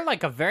 Yeah, you're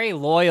like a very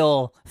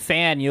loyal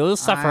fan. You'll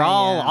suffer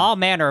all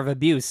manner of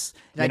abuse.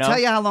 Did I tell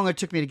you how long it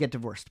took me to get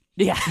divorced?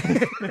 Yeah.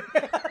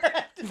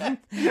 that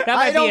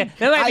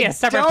might be a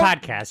separate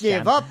podcast.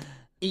 Give up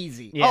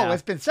easy. Yeah. Oh,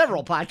 it's been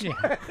several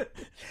podcasts.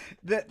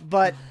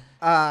 But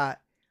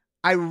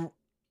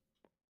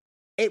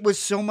it was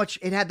so much...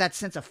 It had that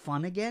sense of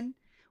fun again.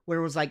 Where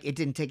it was like, it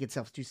didn't take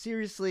itself too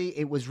seriously.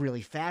 It was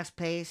really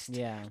fast-paced.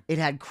 Yeah. It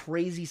had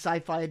crazy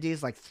sci-fi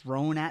ideas like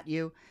thrown at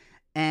you.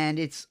 And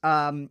it's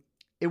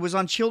it was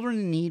on Children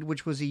in Need,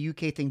 which was a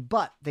UK thing,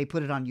 but they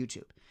put it on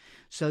YouTube.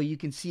 So you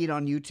can see it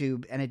on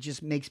YouTube, and it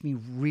just makes me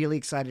really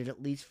excited,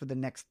 at least for the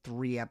next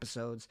 3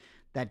 episodes,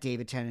 that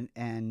David Tennant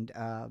and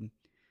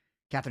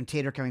Catherine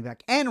Tate are coming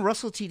back. And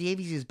Russell T.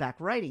 Davies is back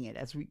writing it,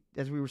 as we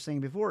were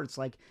saying before. It's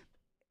like,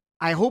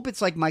 I hope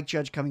it's like Mike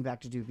Judge coming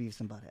back to do Beavis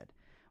and Butthead,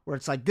 where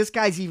it's like, this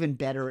guy's even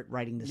better at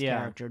writing this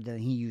character than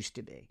he used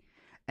to be.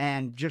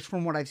 And just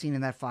from what I've seen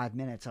in that 5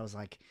 minutes, I was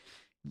like,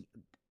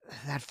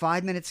 that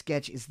 5-minute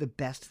sketch is the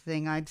best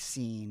thing I've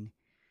seen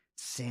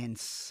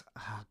since,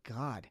 oh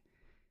God,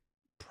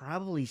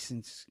 probably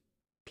since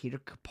Peter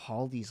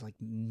Capaldi's like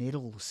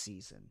middle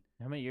season.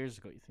 How many years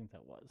ago do you think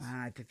that was?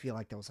 I feel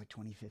like that was like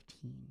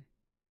 2015.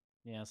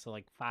 Yeah, so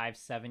like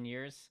 5-7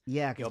 years.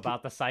 Yeah, go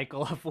about the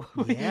cycle of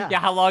yeah.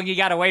 How long you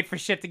gotta wait for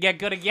shit to get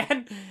good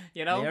again.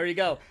 You know, there you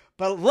go.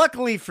 But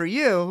luckily for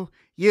you,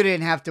 you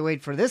didn't have to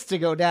wait for this to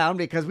go down,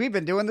 because we've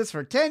been doing this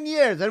for 10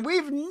 years and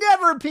we've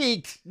never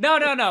peaked.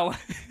 No.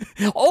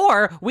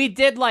 Or we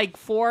did like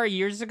 4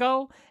 years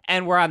ago,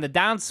 and we're on the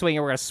downswing,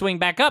 and we're gonna swing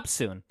back up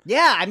soon.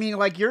 Yeah, I mean,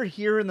 like, you're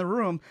here in the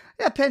room.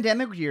 Yeah,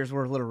 pandemic years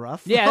were a little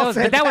rough. Yeah,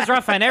 but that was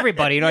rough on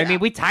everybody. You know what I mean?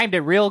 We timed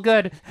it real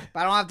good. But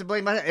I don't have to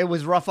blame myself. It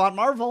was rough on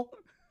Marvel.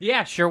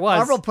 Yeah, sure was.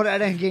 Marvel put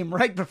out Endgame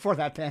right before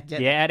that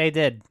pandemic. Yeah, they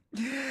did.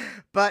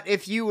 But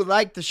if you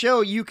like the show,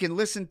 you can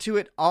listen to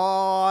it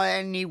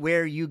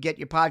anywhere you get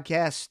your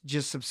podcasts.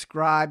 Just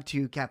subscribe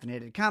to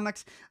Caffeinated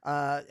Comics.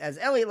 As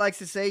Elliot likes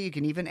to say, you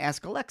can even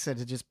ask Alexa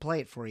to just play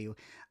it for you.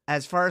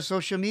 As far as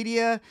social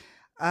media,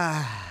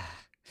 I'm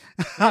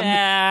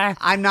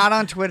not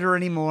on Twitter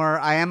anymore.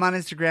 I am on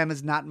Instagram.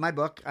 It's not in my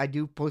book. I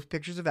do post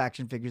pictures of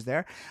action figures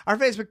there. Our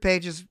Facebook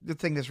page is the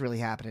thing that's really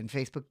happening.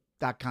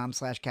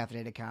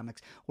 Facebook.com/Caffeinated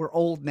Comics. We're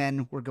old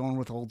men. We're going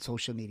with old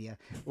social media.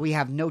 We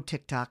have no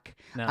TikTok.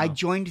 No. I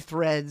joined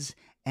Threads,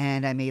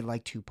 and I made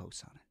like 2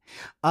 posts on it.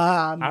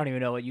 I don't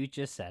even know what you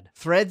just said.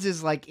 Threads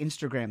is like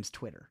Instagram's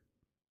Twitter.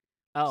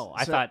 Oh,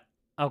 I thought,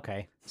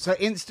 okay. So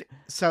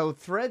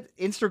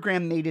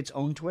Instagram made its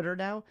own Twitter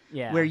now,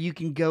 where you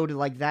can go to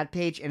like that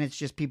page, and it's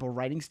just people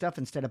writing stuff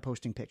instead of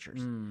posting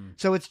pictures.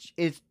 So it's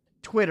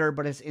Twitter,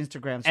 but it's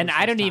Instagram. So and it's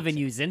I don't toxic. even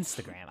use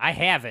Instagram. I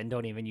have it and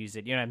don't even use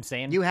it. You know what I'm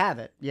saying? You have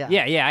it, yeah.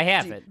 Yeah, I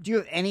have it. Do you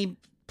have any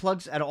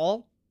plugs at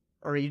all,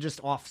 or are you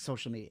just off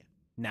social media?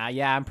 Nah,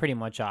 yeah, I'm pretty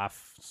much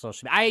off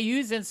social media. I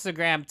use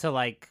Instagram to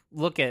like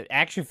look at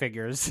action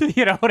figures.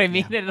 You know what I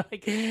mean? And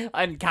like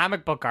on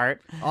comic book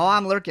art. Oh,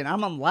 I'm lurking.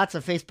 I'm on lots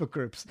of Facebook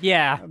groups.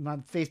 Yeah. I'm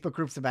on Facebook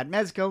groups about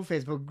Mezco,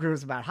 Facebook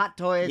groups about Hot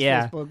Toys,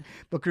 Yeah.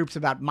 Facebook groups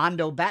about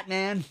Mondo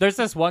Batman. There's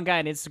this one guy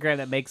on Instagram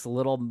that makes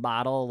little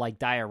model like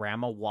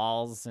diorama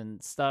walls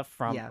and stuff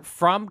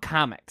from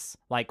comics,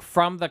 like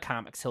from the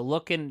comics. He'll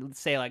look and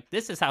say like,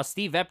 this is how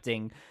Steve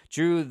Epting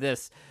drew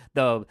the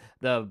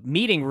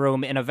meeting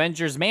room in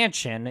Avengers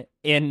Mansion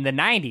in the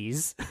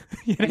 90s.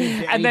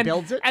 And then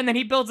builds it? And then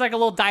he builds like a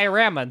little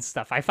diorama and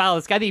stuff. I follow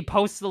this guy. He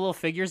posts the little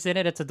figures in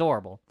it. It's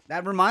adorable.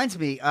 That reminds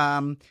me,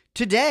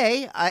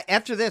 today,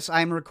 after this,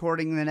 I'm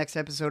recording the next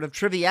episode of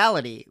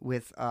Triviality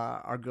with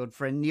our good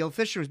friend Neil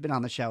Fisher, who's been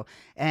on the show.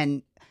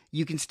 And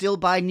you can still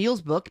buy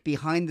Neil's book,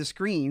 Behind the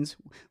Screens,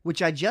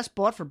 which I just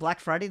bought for Black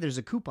Friday. There's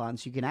a coupon,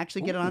 so you can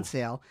actually get it on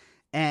sale.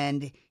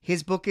 And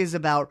his book is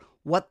about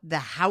what the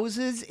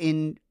houses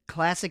in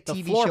classic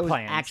TV shows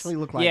plans actually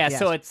look like. Yeah, yes.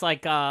 so it's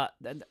like I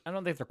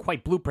don't think they're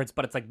quite blueprints,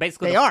 but it's like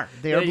basically They are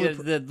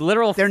the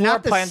literal. They're floor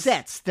not the plans.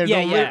 sets.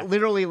 They're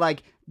literally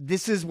like,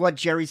 this is what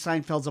Jerry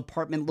Seinfeld's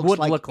apartment looks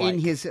like in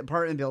his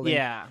apartment building.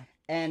 Yeah.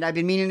 And I've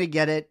been meaning to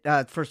get it.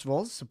 First of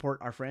all, support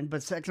our friend,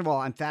 but second of all,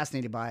 I'm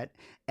fascinated by it.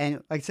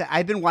 And like I said,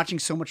 I've been watching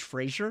so much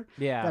Frasier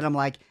that I'm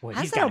like, well,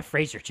 he's got a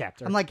Frasier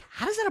chapter. I'm like,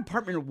 how does that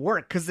apartment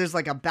work? Because there's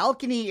like a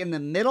balcony in the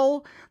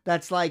middle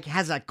that's like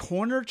has a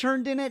corner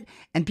turned in it,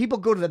 and people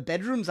go to the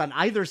bedrooms on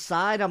either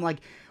side. I'm like,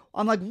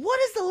 what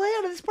is the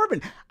layout of this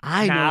apartment?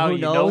 I know who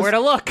knows. Know where to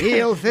look.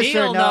 Neil Fisher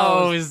Neil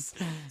knows.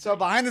 So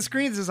Behind the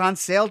Screens is on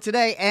sale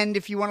today, and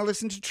if you want to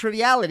listen to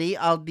Triviality,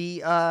 I'll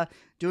be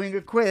doing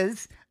a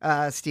quiz.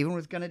 Steven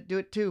was going to do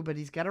it too, but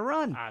he's got to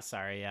run.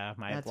 Sorry, yeah.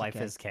 My life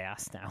is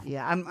chaos now.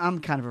 Yeah, I'm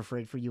kind of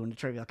afraid for you in the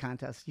trivia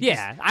contest.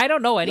 I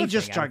don't know anything. You'll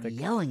just start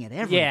yelling at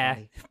everybody. Yeah.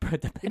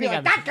 But you'll be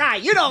like, that guy,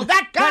 you know,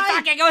 that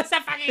guy. What's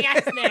that fucking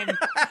guy's name?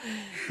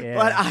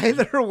 But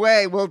either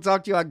way, we'll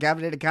talk to you on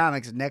Caffeinated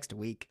Comics next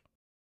week.